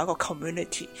咁我有一個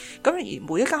community。咁而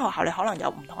每一間學校你可能有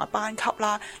唔同嘅班級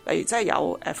啦，例如即係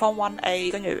有Form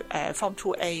 1A 跟住Form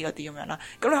 2A 嗰啲咁樣啦。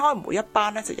咁你可能每一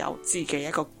班咧就有自己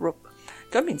一個 group。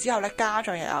咁然之後咧，家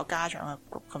長又有家長嘅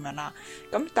group 咁樣啦。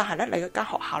咁但係咧，你嗰間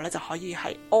學校咧就可以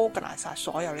係 organize 晒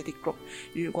所有呢啲 group。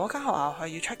如果間學校佢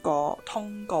要出個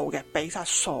通告嘅，俾晒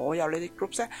所有呢啲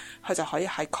groups 咧，佢就可以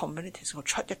喺 communities 度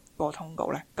出一個通告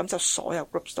咧，咁就所有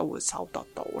groups 都會收得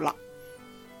到啦。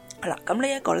係啦，咁呢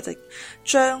一個咧就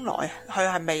將來佢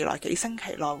係未來幾星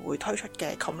期內會推出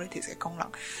嘅 communities 嘅功能。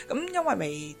咁因為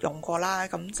未用過啦，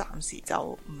咁暫時就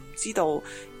唔知道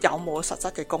有冇實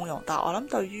質嘅功用。但係我諗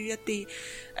對於一啲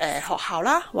學校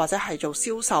啦，或者係做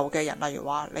銷售嘅人，例如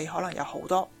話你可能有好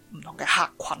多唔同嘅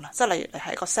客群啊，即係例如你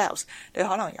係一個 sales， 你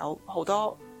可能有好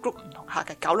多 group 唔同客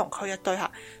嘅，九龍區一堆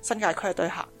客，新界區一堆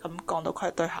客，咁港島區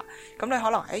一堆客，咁你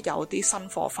可能有啲新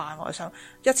貨範圍想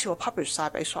一次過 publish 晒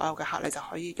俾所有嘅客，你就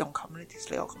可以用 communities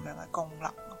呢個咁樣嘅功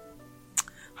能。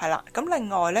係啦，咁另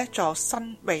外咧，仲有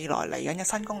未來嚟緊嘅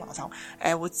新功能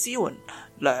就會支援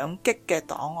2GB 嘅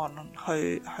檔案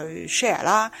去 share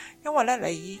啦。因為咧，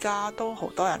你依家都好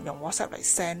多人用 WhatsApp 嚟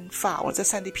send file 或者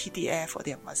send 啲 PDF 嗰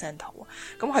啲，唔係 send 圖，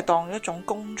咁係當一種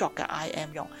工作嘅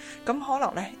IM 用。咁可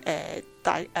能咧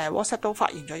WhatsApp 都發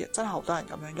現咗真係好多人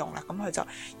咁樣用啦。咁佢就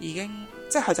已經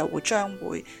即係佢就會將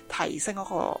會提升嗰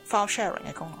個 file sharing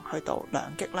嘅功能去到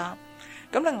2GB啦。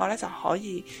咁另外咧就可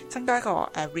以增加一個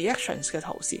reactions 嘅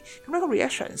圖示。咁呢個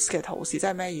reactions 嘅圖示即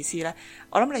係咩意思咧？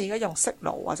我諗你而家用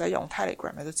Signal 或者用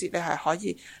Telegram 你都知，你係可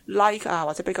以 like 啊，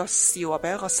或者俾個笑啊，俾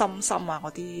一個心啊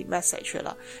嗰啲 message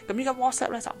啦。咁依家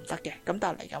WhatsApp 咧就唔得嘅，咁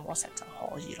但係嚟緊 WhatsApp 就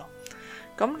可以咯。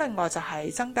咁另外就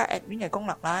係增加 admin 嘅功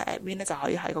能啦 ，admin 咧就可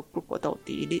以喺個 group 嗰度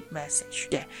delete message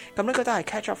嘅。咁呢個都係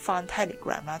catch up 翻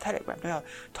Telegram 啦 ，Telegram 都有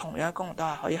同樣嘅功能，都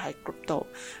係可以喺 group 度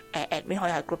admin 可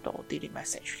以喺 group 度 delete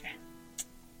message 嘅。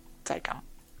就係咁。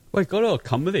喂，嗰個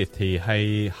community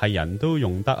係人都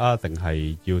用得啊，定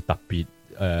係要特別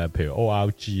譬如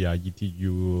ORG 啊、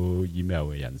EDU email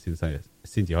嘅人先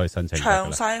至可以申請？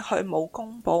詳細佢冇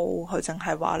公布，佢淨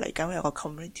係話嚟緊有個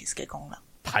communities 嘅功能。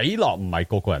睇落唔係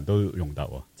個個人都用得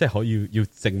喎，即係可以要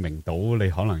證明到你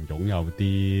可能擁有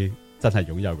啲真係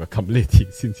擁有個 community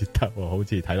先至得喎。好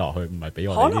似睇落去唔係俾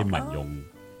我哋啲民用。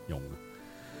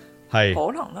係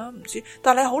可能啦，唔知，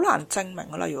但係你好難證明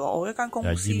啊。例如我一間公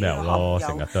司 email 咯，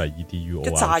成日都係 EDU 一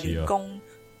紮員工，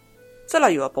即係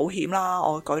例如話保險啦，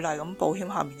我舉例咁，保險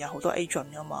下面有好多 agent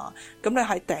噶嘛，咁你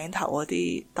喺頂頭嗰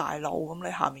啲大佬，咁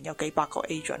你下面有幾百個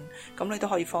agent， 咁你都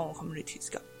可以 form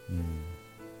communities 噶。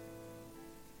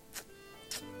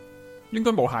應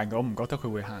該冇限嘅，我唔覺得佢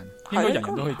會限，應該人人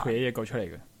都可以 create 一個出嚟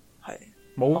嘅。係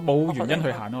冇原因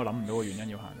去限咯，我諗唔到個原因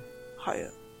要限。係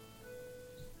啊。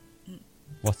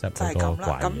WhatsApp 就係咁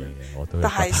啦，咁但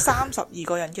係32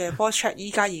個人嘅 voice chat 依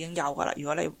家已經有噶啦。如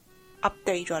果你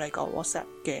update 咗你個 WhatsApp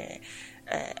嘅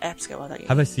apps 嘅話，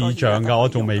係咪視像噶？我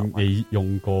仲未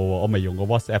用過，我未用過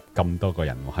WhatsApp 咁多個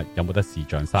人，係有冇得視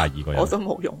像32個人？我都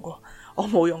冇用過，我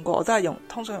冇用過，我都係用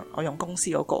通常我用公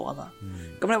司嗰個啊嘛。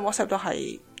咁你 WhatsApp 都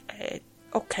係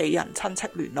屋企人親戚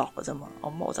聯絡嘅啫嘛，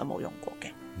我就冇用過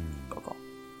嘅嗰個。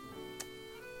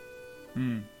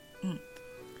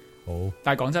好，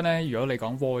但係講真咧，如果你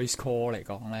講 voice call 嚟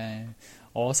講咧，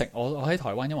我喺台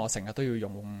灣，因為我成日都要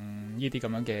用呢啲咁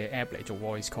樣嘅 app 嚟做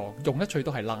voice call， 用得最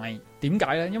多係 Line。點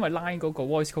解咧？因為 Line 嗰個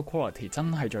voice call quality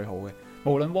真係最好嘅，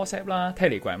無論 WhatsApp 啦、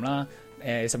Telegram 啦、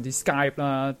甚至 Skype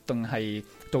啦，定係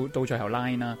到最後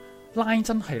Line 啦，Line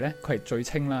真係咧，佢係最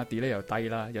清啦 ，delay 又低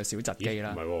啦，又少窒機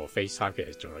啦。唔係，FaceTime 其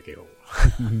實做得幾好。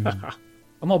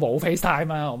咁我冇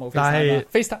FaceTime 啊，我冇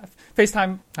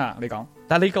FaceTime 啊，你講。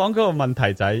但係你講嗰個問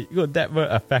題就係呢個 network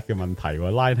effect 嘅問題喎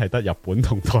，Line 係得日本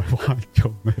同台灣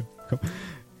用嘅，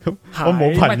咁我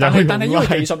冇朋友但係呢個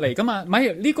技術嚟噶嘛，唔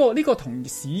係呢個同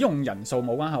使用人數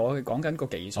冇關係，我講緊個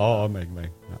技術。我明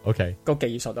，OK 個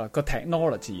技術啊，個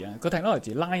technology 啊，個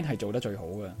technology Line 係做得最好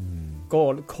嘅。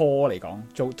嗰個 call 嚟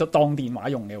講，做當電話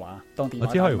用嘅話，當電話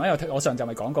打電話，我上集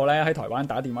咪講過咧，喺台灣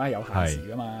打電話係有限時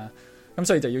噶嘛。咁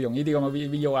所以就要用呢啲咁嘅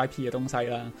VoIP 嘅東西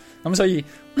啦。咁所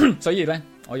以咧，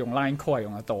我用 Line call 係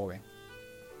用得多嘅。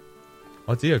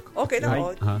我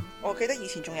記得以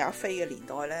前仲有一飛嘅年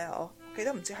代咧，我記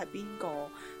得唔知係邊個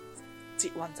捷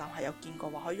運站係有見過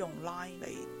話可以用 Line 嚟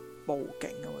報警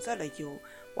嘅，即係你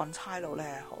要揾差佬咧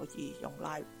可以用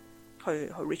Line 去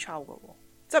reach out 嘅，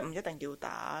即係唔一定要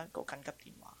打個緊急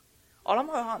電話。我諗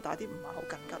佢可能打啲唔係好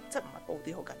緊急，即係唔係報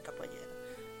啲好緊急嘅嘢。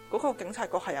嗰個警察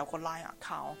局係有個 Line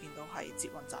account， 我見到係捷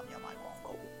運站有賣廣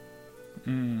告。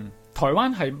台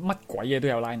灣係乜鬼嘢都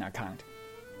有 Line account，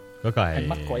 嗰個係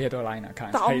乜鬼嘢都有 Line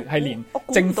account， 係連我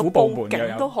政府部門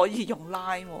嘅都可以用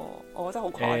Line， 我覺得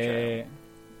好誇張。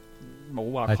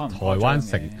冇話台灣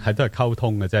係都係溝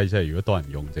通嘅啫，即係如果多人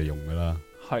用就用噶啦。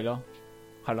係咯，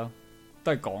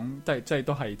都係講，即係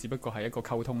都係，只不過係一個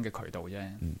溝通嘅渠道啫。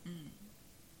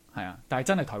係啊，但係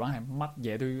真係台灣係乜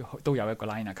嘢都有一個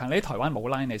Line account， 你喺台灣冇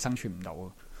Line 你生存唔到。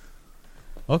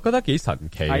我覺得幾神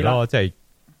奇咯，即係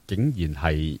竟然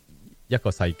係一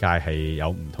個世界係有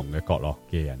唔同嘅角落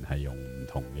嘅人係用唔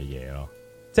同嘅嘢咯，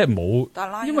即係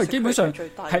冇，因為基本上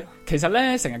係其實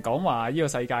咧成日講話呢個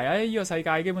世界，呢個世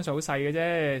界基本上好細嘅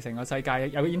啫，成個世界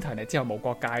有 internet 之後冇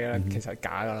國界啦，其實係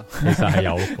假噶啦，其實係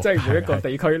有，即係每一個地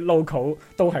區 local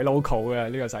都係 local 嘅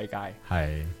呢個世界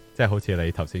係。即係好似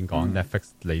你頭先講 Netflix，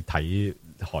你睇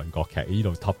韓國劇呢度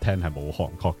Top 10係冇韓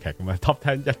國劇咁啊 ，Top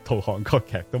 10一套韓國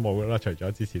劇都冇啦，除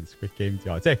咗之前 Squid Game 之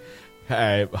外，即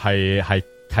係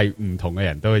係唔同嘅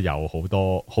人都有好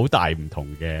多好大唔同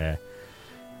嘅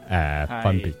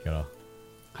分別噶咯，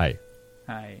係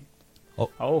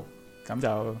好咁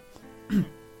就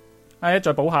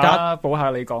再補下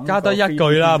你講加多一句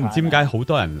啦，唔知點解好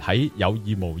多人喺有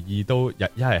意無意都一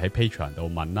係喺 Patreon 度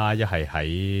問啦，一係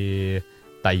喺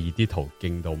第二啲途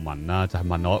徑度問啦，就係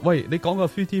問我，喂，你講個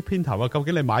 3D printer 究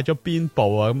竟你買咗邊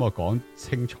部啊？咁我講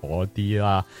清楚啲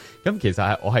啦。咁其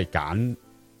實我係揀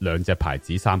兩隻牌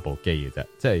子3部機嘅啫，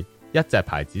即係一隻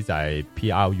牌子就係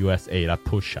PRUSA 啦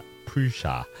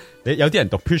 ，Pusher。你有啲人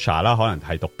讀 Pusher 啦，可能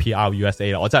係讀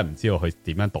PRUSA 啦，我真係唔知道佢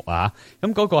點樣讀啊。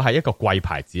咁嗰個係一個貴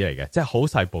牌子嚟嘅，即係好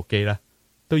細部機咧，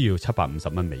都要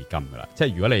750蚊美金噶啦，即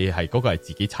係如果你係嗰個係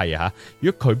自己砌啊，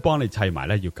如果佢幫你砌埋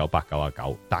咧，要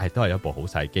999，但係都係一部好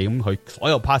細機，咁佢所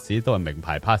有 parts 都係名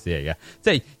牌 parts 嚟嘅，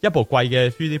即係一部貴嘅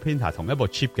 3D printer 同一部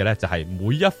cheap 嘅咧，就係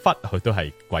每一忽佢都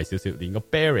係貴少少，連個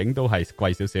bearing 都係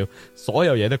貴少少，所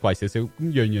有嘢都貴少少，咁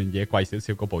樣嘢貴少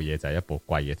少，嗰部嘢就係一部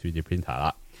貴嘅 3D printer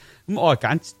啦。咁我係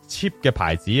揀 cheap 嘅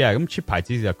牌子啊，咁 cheap 牌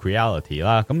子就 Creality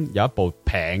啦，咁有一部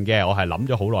平嘅，我係諗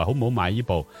咗好耐，好唔好買呢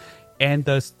部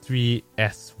Enders 3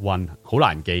 S1， 好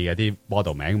難記嘅啲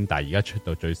model 名，咁但係而家出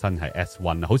到最新係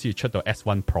S1， 好似出到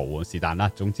S1 Pro 是但啦，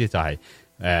總之就係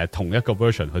同一個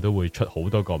version 佢都會出好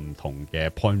多個唔同嘅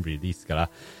point release 噶啦。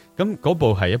咁嗰部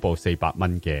係一部400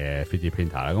蚊嘅 3D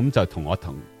printer 啦，咁就同我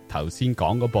頭先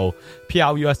講嗰部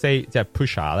PRUSA 即係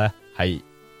Pusher 咧係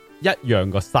一樣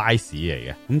個 size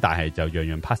嚟嘅，咁但係就樣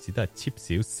樣 parts 都係 cheap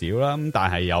少少啦，咁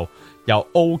但係又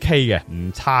OK 嘅，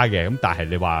唔差嘅，咁但係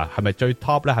你話係咪最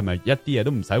top 咧？係咪一啲嘢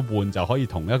都唔使換就可以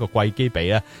同一個貴機比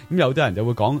咧？咁有啲人就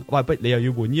會講，喂，不你又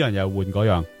要換呢樣又換嗰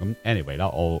樣，咁 anyway 啦，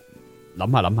我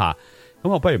諗下，咁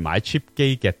我不如買 cheap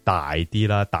機嘅大啲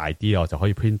啦，大啲我就可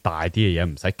以 print 大啲嘅嘢，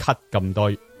唔使 cut 咁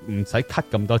多。唔使 cut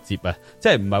咁多摺啊，即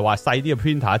係唔係話細啲嘅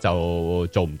printer 就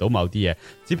做唔到某啲嘢，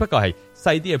只不過係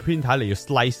細啲嘅 printer 你要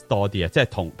slice 多啲啊，即係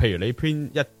譬如你 print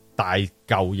一大嚿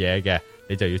嘢嘅，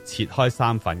你就要切開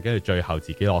3份，跟住最後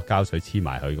自己攞膠水黐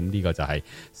埋去，咁呢個就係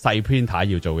細 printer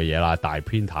要做嘅嘢啦。大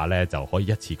printer 咧就可以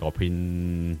一次過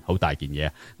print 好大件嘢。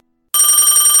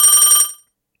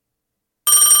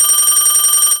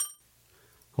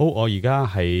好，我而家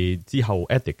係之後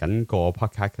edit 緊個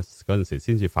podcast 嗰陣時，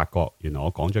先至發覺原來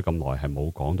我講咗咁耐係冇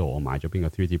講到我買咗邊個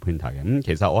 3D printer 嘅。咁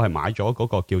其實我係買咗嗰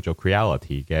個叫做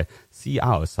Creality 嘅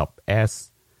CR10S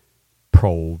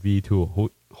Pro V2，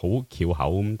 好翹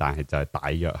口咁，但係就係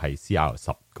大約係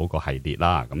CR10嗰個系列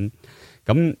啦。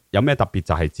咁有咩特別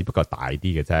就係只不過大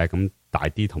啲嘅啫。咁大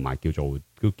啲同埋叫做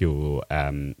都叫唔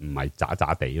係渣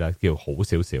渣地啦，叫好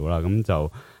少少啦。咁就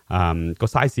個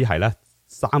size 係咧。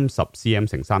30cm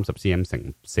乘 30cm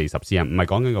乘 40cm， 唔係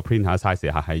講緊個 printer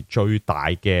size 係最大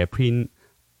嘅 print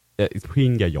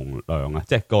嘅容量啊，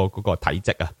即係嗰個體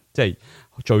積啊，即係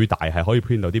最大係可以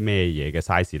print 到啲咩嘢嘅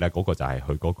size 咧？嗰個就係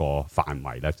佢嗰個範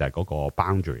圍咧，就係嗰個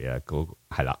boundary 啊，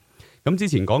係啦。咁之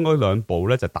前講嗰兩部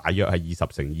咧，就大約係20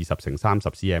乘20乘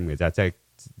30cm 嘅啫，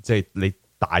即係你。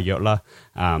大約啦，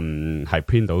係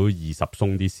print 到20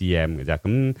鬆啲 cm 嘅啫。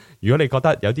咁如果你覺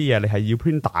得有啲嘢你係要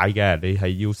print 大嘅，你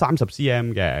係要30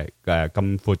 cm 嘅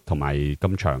咁闊同埋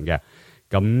咁長嘅，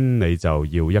咁你就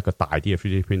要一個大啲嘅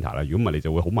 3D printer 啦。如果唔係，你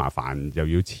就會好麻煩，又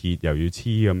要切又要黐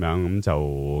咁樣，咁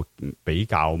就比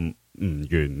較唔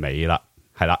完美啦。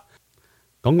係啦，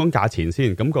講價錢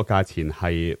先，咁個價錢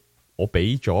係。我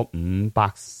俾咗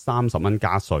530蚊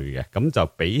加稅嘅，咁就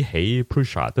比起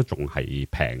Prusa 都仲係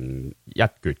平一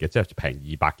橛嘅，即係平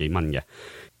200幾蚊嘅。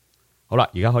好啦，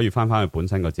而家可以翻去本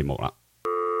身個節目啦。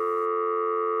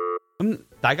咁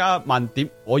大家問點？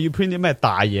我要 print 啲咩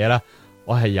大嘢咧？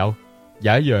我係有一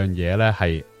樣嘢咧，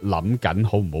係諗緊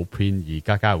好唔好 print，而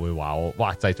家梗係會話我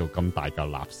哇製造咁大嚿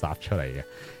垃圾出嚟嘅。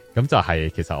咁就係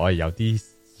其實我係有啲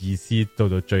意思，到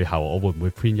最後我會唔會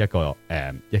print 一個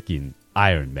一件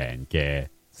Iron Man 嘅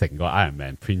成個 Iron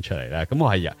Man print 出嚟咧，咁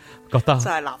我係覺得真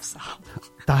係垃圾，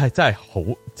但係真係好，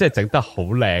即係整得好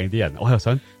靚啲人，我又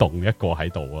想動一個喺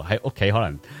度喎，喺屋企可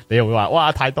能你又會話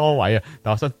哇太多位啊，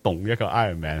但我想動一個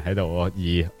Iron Man 喺度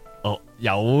喎，而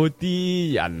有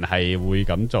啲人係會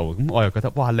咁做，咁我又覺得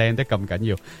哇靚得咁緊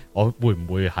要，我會唔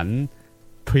會肯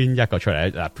print 一個出嚟？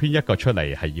嗱 print 一個出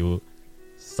嚟係要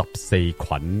14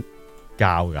捆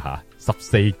膠㗎吓。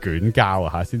14卷膠啊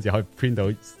吓，先至可以 print 到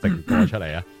成個出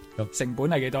嚟啊！成本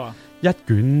係幾多啊？一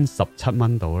卷17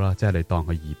蚊到啦，即係你當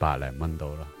佢200零蚊到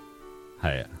啦，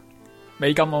係啊，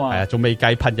美金啊嘛，係啊，仲未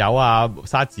計噴油啊、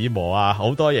砂紙磨啊，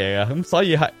好多嘢嘅，咁所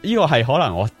以係呢個係可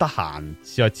能我得閒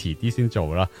再遲啲先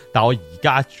做啦。但我而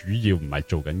家主要唔係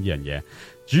做緊呢樣嘢，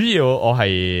主要我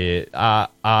係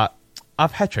阿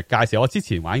Patrick 介紹，我之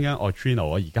前玩緊 Arduino，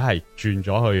 我而家係轉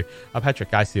咗去阿 Patrick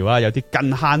介紹啦，有啲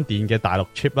更慳電嘅大陸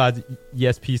chip 啦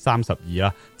 ，ESP32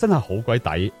啦，真係好鬼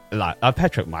抵。嗱，阿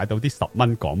Patrick 買到啲10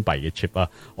蚊港幣嘅 chip 啦，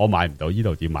我買唔到，呢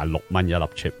度要買6蚊一粒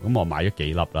chip，咁我買咗幾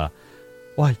粒啦。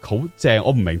喂，好正！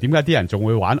我唔明點解啲人仲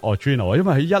會玩 Arduino，因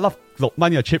為佢一粒6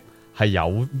蚊嘅 chip 係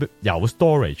有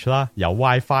storage 啦，有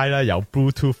WiFi 啦，有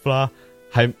Bluetooth 啦，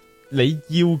係。你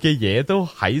要嘅嘢都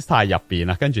喺晒入邊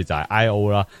啦，跟住就係 I/O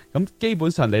啦。咁基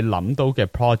本上你諗到嘅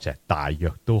project 大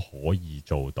約都可以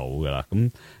做到噶啦。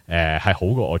咁係好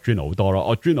過 Arduino 好多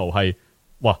咯。Arduino 係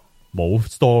哇冇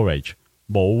storage、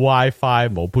冇 WiFi、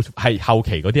冇 Bluetooth， 係後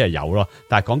期嗰啲係有咯。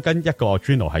但係講緊一個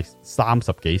Arduino 係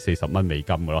30幾40蚊美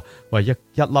金噶咯。喂，一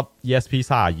粒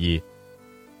ESP32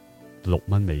 6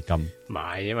蚊美金。唔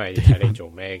係，因為睇你做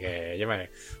咩嘅，因為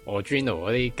Arduino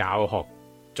嗰啲教學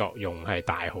作用係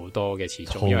大好多嘅，始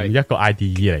終同一個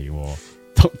IDE 嚟嘅，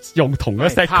用同一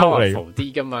set code 嚟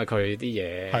啲噶嘛，佢啲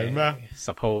嘢係咩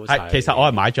 ？Suppose 係，其實我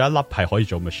係買咗一粒係可以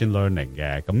做 machine learning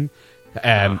嘅，咁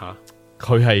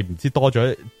佢係唔知多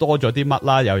咗啲乜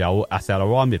啦，又有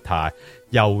accelerometer，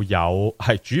 又有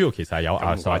係主要其實係有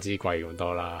唔怪之貴咁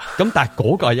多啦。咁但係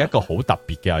嗰個係一個好特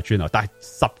別嘅 Arduino， 但係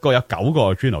10個有9個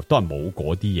Arduino 都係冇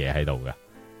嗰啲嘢喺度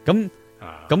嘅，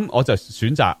咁我就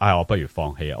選擇，我不如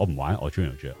放棄啊！我唔玩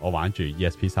Arduino住，我玩住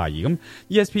ESP32。咁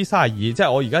ESP32 即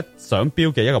係我而家想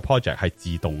標嘅一個 project 係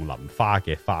自動淋花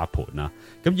嘅花盆啦。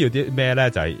咁要啲咩咧？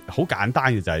就係好簡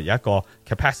單嘅，就係有一個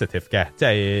capacitive 嘅，即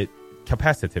係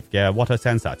capacitive 嘅 water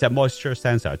sensor， 即係 moisture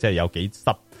sensor， 即係有幾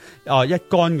濕。一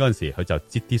乾嗰陣時，佢就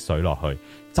擠啲水落去，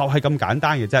就係咁簡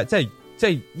單嘅啫。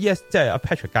即係阿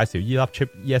Patrick 介紹呢粒 chip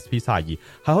ESP32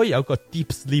係可以有一個 deep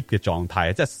sleep 嘅狀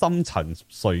態，即係深層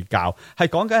睡覺。係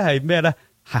講緊係咩咧？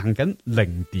行緊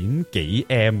0.幾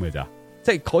M 嘅咋，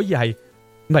即係可以係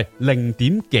唔係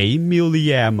0.幾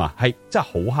milliamp 啊？係真係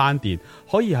好慳電，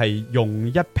可以係用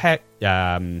一 pack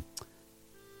 2000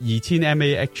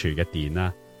 mAh 嘅電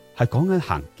啦。係講緊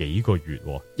行幾個月，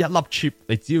一粒 chip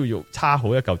你只要叉好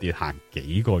一嚿電行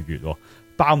幾個月，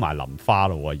包埋淋花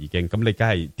咯已經。咁你梗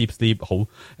係 deep sleep 好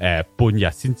半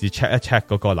日先至 check 一 check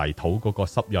嗰個泥土嗰個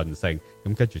濕潤性，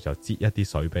咁跟住就擠一啲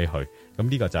水俾佢。咁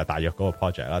呢個就係大約嗰個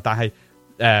project 啦。但係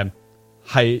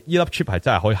係呢粒 chip 係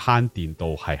真係可以慳電到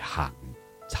係行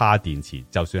叉電池，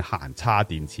就算行叉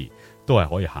電池都係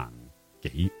可以行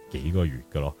幾個月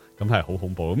嘅咯。咁係好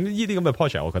恐怖。咁呢啲咁嘅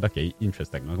project 我覺得幾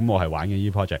interesting 咯。咁我係玩緊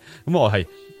呢啲 project， 咁我係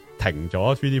停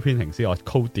咗 3D printing 先，我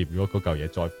code 掂咗嗰嚿嘢，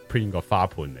再 print 個花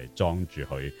盤嚟裝住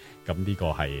佢。咁呢個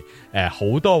係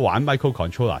好多玩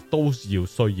microcontroller 都要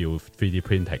需要 3D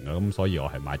printing 咯。咁所以我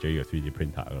係買咗呢個 3D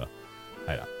printer 噶啦，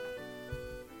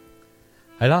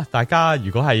係啦。大家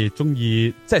如果係中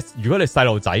意，即係如果你細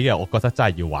路仔嘅，我覺得真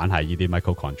係要玩下呢啲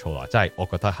microcontroller， 真係我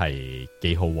覺得係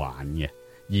幾好玩嘅。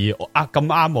而咁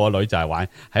啱我女就係玩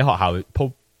喺學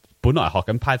校本來學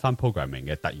緊 Python programming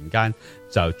嘅，突然間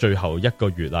就最後一個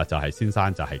月啦，就係先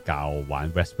生就係教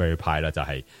玩 Raspberry Pi 啦，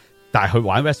但係佢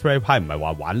玩 Raspberry Pi 唔係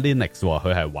話玩 Linux，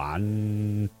 佢係玩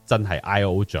真係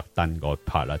I/O 着燈嗰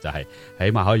part 啦，就係起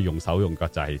碼可以用手用腳，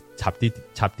就係插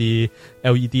啲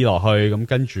LED 落去，咁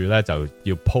跟住咧就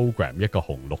要 program 一個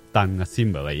紅綠燈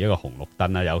simulate 一個紅綠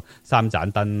燈啦，有三盞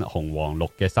燈紅黃綠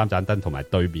嘅三盞燈，同埋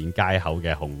對面街口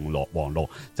嘅紅綠黃綠，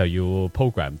就要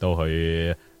program 到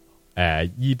去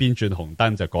依邊轉紅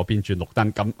燈就嗰邊轉綠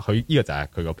燈。咁佢呢個就係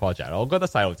佢個 project 咯。我覺得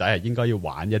細路仔係應該要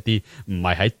玩一啲唔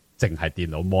係喺淨係電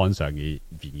腦 mon 上邊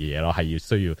嘅嘢咯，係要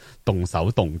需要動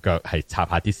手動腳，係插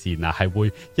下啲線啊，係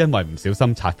會因為唔小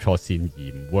心插錯線而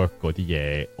唔 work 嗰啲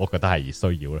嘢，我覺得係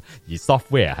需要咯。而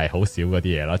software 係好少嗰啲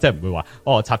嘢咯，即係唔會話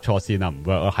插錯線啊唔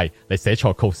work 咯，係你寫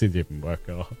錯 code 先至唔 work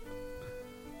噶咯。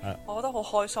我覺得好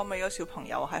開心，每個小朋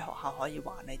友喺學校可以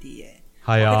玩呢啲嘢。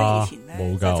係啊，我記得以前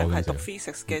咧，即係淨係讀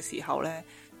physics 嘅時候咧，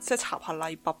即係插下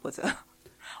light bulb 噶咋。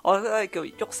我覺得叫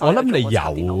喐手。我諗你有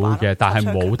嘅，但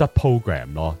係冇得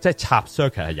program 咯，即係插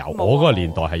circuit 係有。我嗰個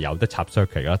年代係有得插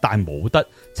circuit 咯，但係冇得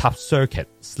插 circuit/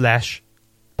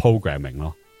 programming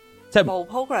咯，即係冇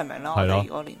programming 咯。係咯，嗰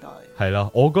個年代係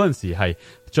咯。我嗰陣時係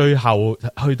最後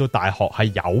去到大學係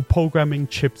有 programming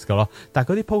chips 噶咯，但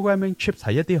係嗰啲 programming chips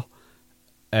係一啲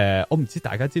我唔知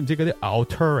大家知唔知嗰啲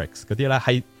Alteryx 嗰啲咧，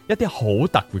係一啲好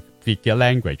特別嘅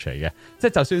language 嚟嘅，即係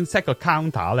就算 set 個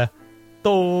counter 咧，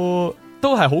都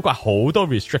係好怪，好多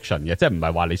restriction 嘅，即係唔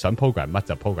係話你想 program 乜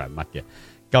就 program 乜嘅。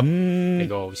咁呢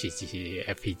個好似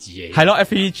FPGA 係咯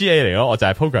FPGA 嚟咯，我就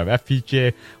係 program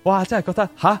FPGA。哇，真係覺得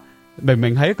明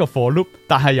明係一個 for loop，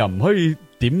 但係又唔可以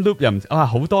點 loop， 又唔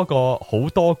好多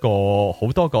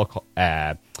個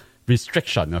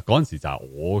restriction 啊！嗰陣時就係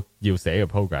我要寫嘅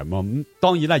program 咯。咁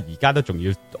當然啦，而家都仲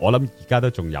要，我諗而家都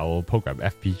仲有 program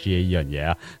FPGA 呢樣嘢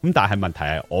啊。咁但係問題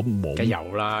係我冇。梗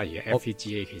有啦，而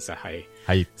FPGA 其實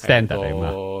係 standard 嚟嘛。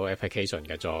application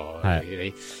嘅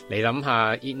啫。你諗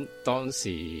下當時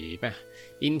咩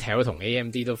Intel 同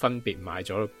AMD 都分別買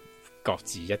咗各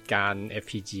自一間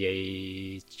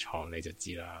FPGA 廠，你就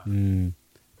知啦。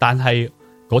但係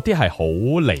嗰啲係好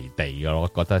離地嘅咯，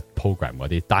我覺得 program 嗰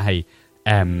啲，但係。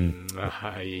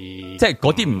係即係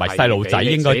嗰啲唔係細路仔，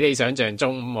應該比你想象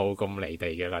中冇咁離地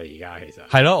嘅啦。而家其實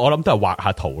係咯，我諗都係畫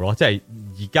下圖咯。即係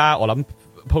而家我諗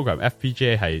program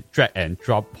FPGA 係 drag and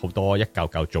drop 好多一嚿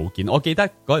嚿組件。我記得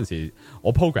嗰陣時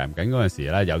我 program 緊嗰陣時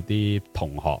咧，有啲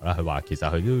同學啦，佢話其實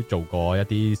佢都做過一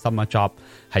啲 summer job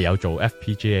係有做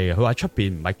FPGA 嘅。佢話出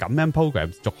邊唔係咁樣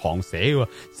program 逐行寫嘅，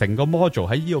成個 module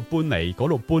喺呢度搬嚟嗰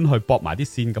度搬去駁埋啲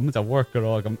線，咁就 work 嘅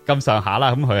咯。咁上下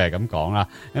啦，咁佢係咁講啦。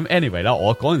咁 anyway 啦，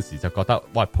我嗰陣時就覺得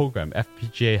喂 program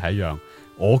FPGA 係一樣，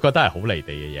我覺得係好離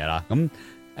地嘅嘢啦。咁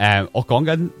我講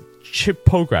緊 chip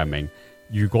programming。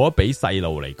如果俾細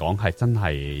路嚟講，係真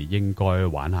係應該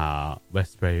玩下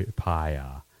Raspberry Pi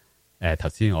啊，頭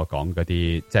先我講嗰啲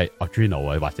即係 Arduino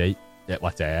啊，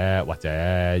或者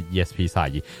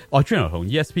ESP32，Arduino 同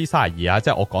ESP32啊，即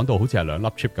係我講到好似係兩粒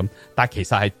chip 咁，但係其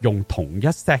實係用同一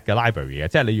set 嘅 library 嘅，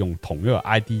即係你用同一個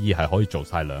IDE 係可以做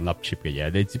晒兩粒 chip 嘅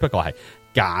嘢，你只不過係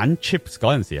揀 chips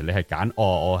嗰陣時，你係揀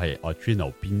我係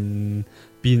Arduino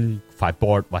邊塊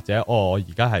board， 或者我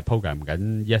而家係 program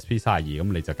緊 ESP32，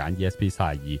 咁你就揀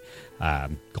ESP32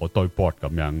 嗰堆 board 咁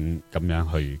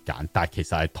樣去揀，但係其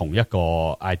實係同一個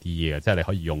IDE 嘅，即係你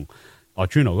可以用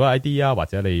Arduino 嗰個 ID 啊，或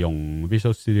者你用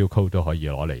Visual Studio Code 都可以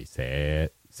攞嚟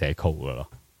寫 code 噶咯。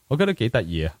我覺得幾得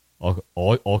意啊！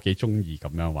我幾中意咁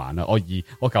樣玩啦。我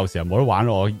舊時又冇得玩，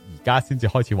我而家先至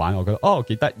開始玩，我覺得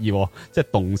幾得意，即係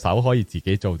動手可以自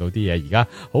己做到啲嘢。而家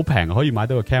好平，可以買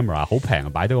到個 camera， 好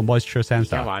平，買到個 moisture sensor。而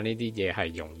家玩呢啲嘢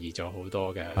係容易咗好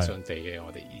多嘅，相對嘅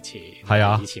我哋以前。係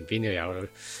啊，以前邊度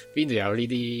有呢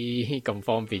啲咁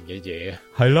方便嘅嘢？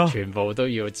係咯，全部都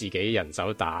要自己人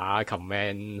手打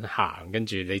command 行，跟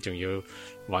住你仲要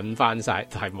揾翻晒，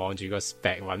係望住個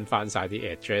spec 揾翻晒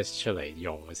啲 address 出嚟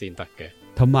用先得嘅。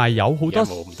同埋有好多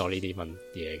冇咁多呢啲問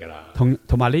嘢噶啦，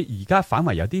同埋你而家反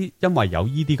為有啲，因為有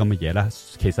呢啲咁嘅嘢咧，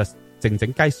其實靜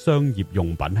靜雞商業用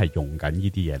品係用緊呢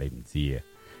啲嘢，你唔知嘅。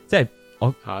即係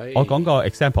我講個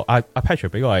example，阿 Patrick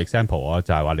俾個 example，我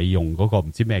就係話你用嗰個唔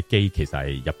知咩機，其實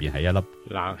係入邊係一粒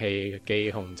冷氣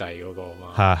機控制嗰個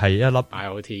嘛，係一粒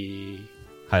IoT，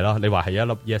 係咯，你話係一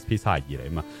粒 ESP32嚟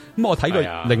啊嘛。咁我睇過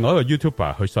另外一個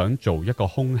YouTuber，佢想做一個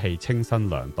空氣清新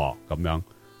量度咁樣。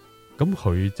咁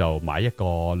佢就買一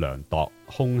個量度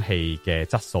空氣嘅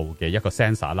質素嘅一個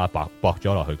sensor 啦，駁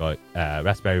咗落去個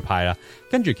Raspberry Pi 啦。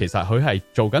跟住其實佢係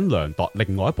做緊量度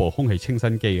另外一部空氣清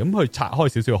新機。咁佢拆開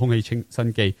少少嘅空氣清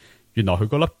新機，原來佢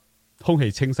嗰粒空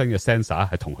氣清新嘅 sensor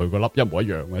係同佢個粒一模一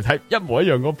樣嘅，係一模一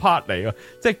樣個 part 嚟嘅。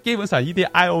即係基本上呢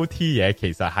啲 IoT 嘢，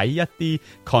其實喺一啲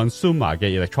consumer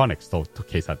嘅 electronics 度，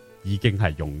其實已經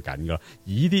係用緊噶。而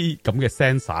呢啲咁嘅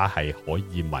sensor 係可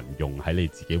以民用喺你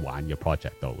自己玩嘅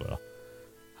project 度噶咯。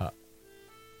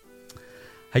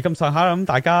係咁上下啦，咁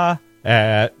大家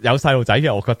有細路仔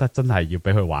嘅，我覺得真係要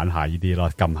俾佢玩下呢啲咯，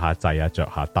撳下掣啊，着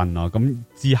下燈咯，咁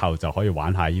之後就可以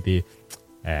玩下呢啲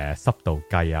濕度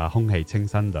計啊，空氣清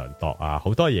新量度啊，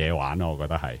好多嘢玩咯，我覺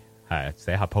得係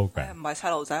寫下 program。唔係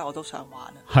細路仔我都想玩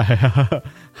啊。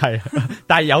係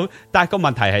但係個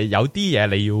問題係有啲嘢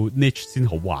你要 niche 先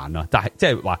好玩啊，但係即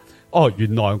係話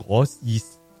原來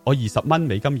我20蚊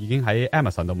美金已經喺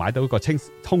Amazon 度買到一個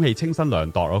空氣清新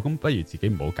量度咯，咁不如自己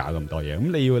唔好搞咁多嘢。咁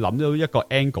你要諗到一個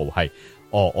angle 係，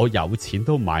我有錢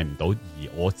都買唔到，而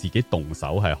我自己動手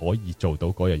係可以做到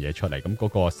嗰樣嘢出嚟，咁嗰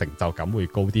個成就感會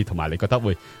高啲，同埋你覺得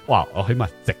會，哇！我起碼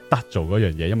值得做嗰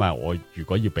樣嘢，因為我如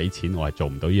果要俾錢，我係做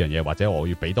唔到呢樣嘢，或者我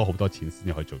要俾多好多錢先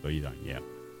至可以做到呢樣嘢。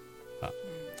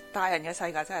大人嘅世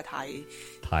界真係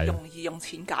太容易用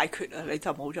錢解決啦，你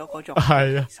就冇咗嗰種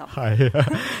心。係啊，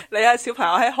你係小朋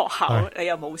友喺學校，你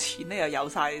又冇錢，你又有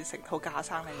晒成套架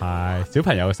生你。係小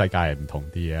朋友嘅世界係唔同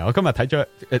啲嘅。我今日睇咗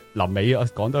臨尾我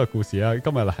講多個故事啦。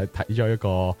今日係睇咗一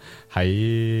個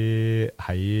喺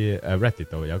Reddit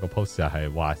度有個 post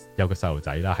係話有個細路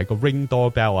仔啦，喺個 ring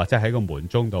doorbell 啊，即係喺個門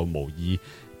鐘度無意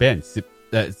俾人攝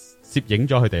影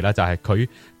咗佢哋啦，就係佢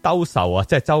兜售啊，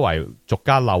即係周圍逐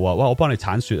家漏啊，哇！我幫你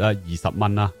鏟雪啊，20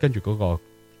蚊啦。跟住嗰個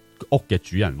屋嘅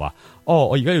主人話：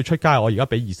我而家要出街，我而家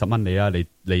俾20蚊你啊，你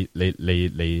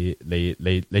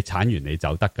鏟完你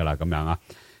就得噶啦，咁樣啊。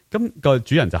咁個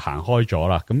主人就行開咗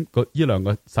啦。咁呢兩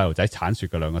個細路仔鏟雪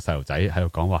嘅兩個細路仔喺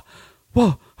度講話：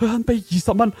哇！佢肯俾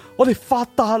20蚊，我哋發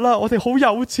達啦，我哋好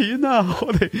有錢啊，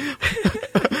我哋。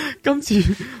今次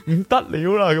唔得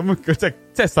了啦！咁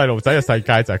即係細路仔嘅世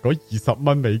界就係嗰20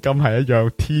蚊美金係一樣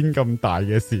天咁大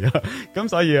嘅事啦。咁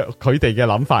所以佢哋嘅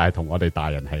諗法係同我哋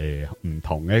大人係唔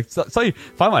同嘅，所以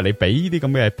反為你俾呢啲咁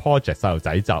嘅 project 細路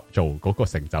仔就做嗰個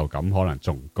成就感可能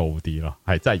仲高啲咯。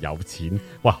係真係有錢，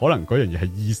哇！可能嗰樣嘢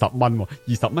係20蚊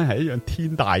，20蚊係一樣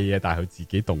天大嘢，但係佢自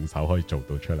己動手可以做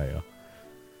到出嚟咯。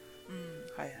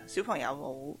係啊，小朋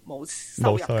友冇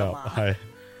收入噶嘛，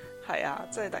係啊，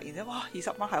即係突然之間，哇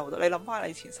！20蚊係好多，你諗翻你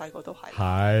以前細個都係。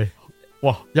係，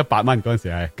哇！100蚊嗰陣時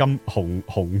係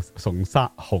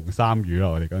紅衫魚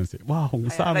咯，我哋嗰陣時，哇！紅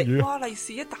衫魚，哇！利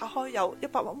是一打開有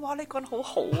100蚊，哇！呢個人好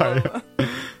好啊，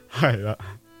係啦，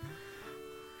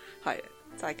係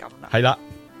就係咁啦。係啦，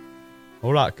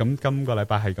好啦，咁今個禮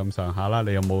拜係咁上下啦，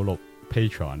你有冇錄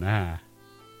Patreon 咧？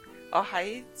我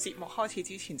喺節目開始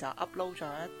之前就 upload 咗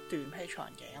一段 Patreon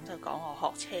嘅，咁就講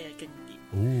我學車嘅經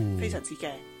驗，非常之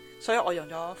驚。所以我用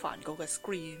咗梵高嘅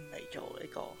Scream 嚟做呢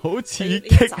個，好刺激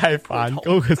係梵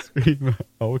高嘅 Scream 啊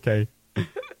！OK，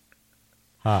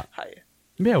 吓係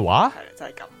咩話？係就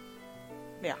係咁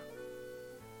咩啊？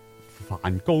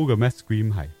梵高嘅咩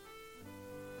Scream 係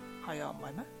啊？唔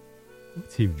係咩？好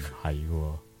似唔係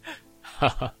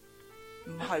喎，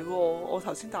唔係喎！我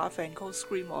頭先打梵高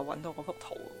Scream， 我搵到嗰幅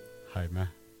圖係咩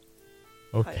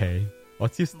 ？OK。我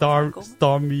知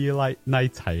Stormy Night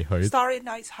係佢 ，Starry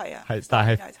Night 係啊，係但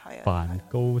係梵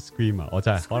高 Screamer， 我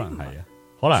真係可能係啊，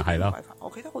可能係啦。我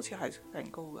記得好似係梵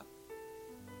高噶。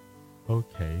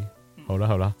OK，好啦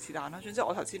好啦，是但啦。總之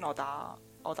我頭先我打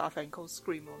梵高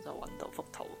Scream， 我就搵到幅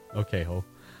圖。OK，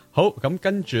好，咁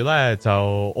跟住咧就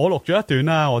我錄咗一段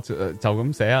啦，我就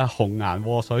咁寫啊，紅顏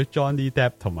禍水 Johnny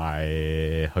Depp 同埋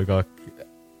佢個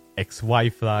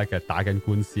ex-wife 啦嘅打緊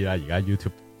官司啦，而家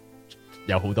YouTube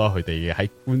有好多佢哋喺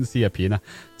官司嘅片啊，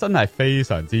真係非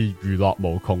常之娛樂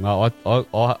無窮啊！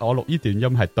我錄呢段音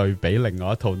係對比另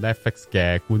外一套 Netflix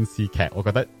嘅官司劇，我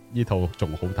覺得呢套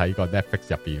仲好睇過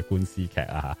Netflix 入邊嘅官司劇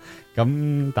啊！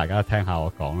咁大家聽下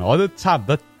我講啦，我都差唔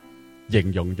多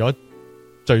形容咗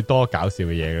最多搞笑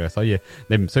嘅嘢嘅，所以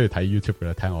你唔需要睇 YouTube 嘅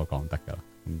啦，聽我講得噶啦。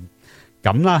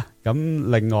咁啦，咁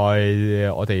另外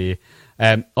我哋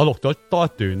我錄咗多一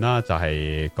段啦，就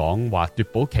係講話奪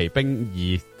寶奇兵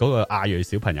2嗰個亞裔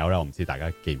小朋友啦，我唔知大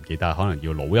家記唔記得，可能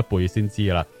要老一輩先知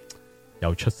啦。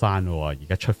又出山咯，而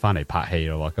家出翻嚟拍戲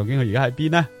咯，究竟佢而家喺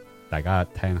邊呢？大家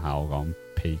聽下我講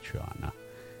Patreon 啦。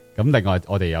咁另外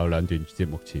我哋有兩段節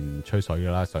目前吹水噶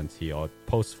啦，上次我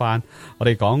post 翻，我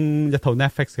哋講一套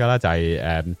Netflix 噶啦，就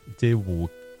係即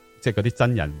係嗰啲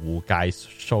真人互介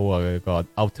show 啊，個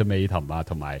Ultimatum 啊，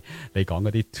同埋你講嗰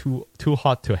啲 too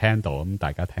hot to handle， 咁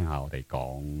大家聽下我哋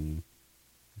講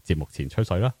節目前吹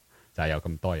水啦，就係有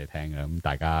咁多嘢聽嘅，咁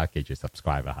大家記住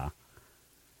subscribe 啦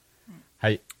吓。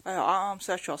係我啱啱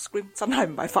search 咗 Scream， 真係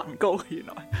唔係梵高，原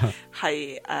來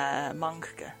係Monk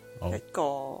嘅一個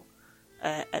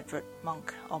Edward Monk，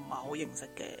 我唔係好認識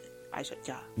嘅藝術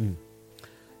家。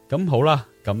咁好啦，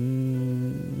咁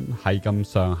係咁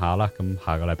上下啦，咁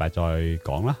下個禮拜再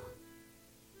講啦。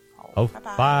好，拜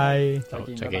拜，再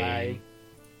見。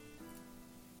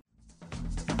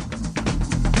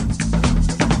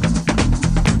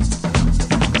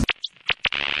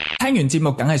聽完節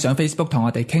目梗係上 Facebook 同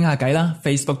我哋傾下偈啦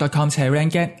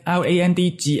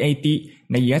，facebook.com/randgad，RANDGAD。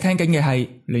你而家聽緊嘅係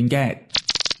亂 gad。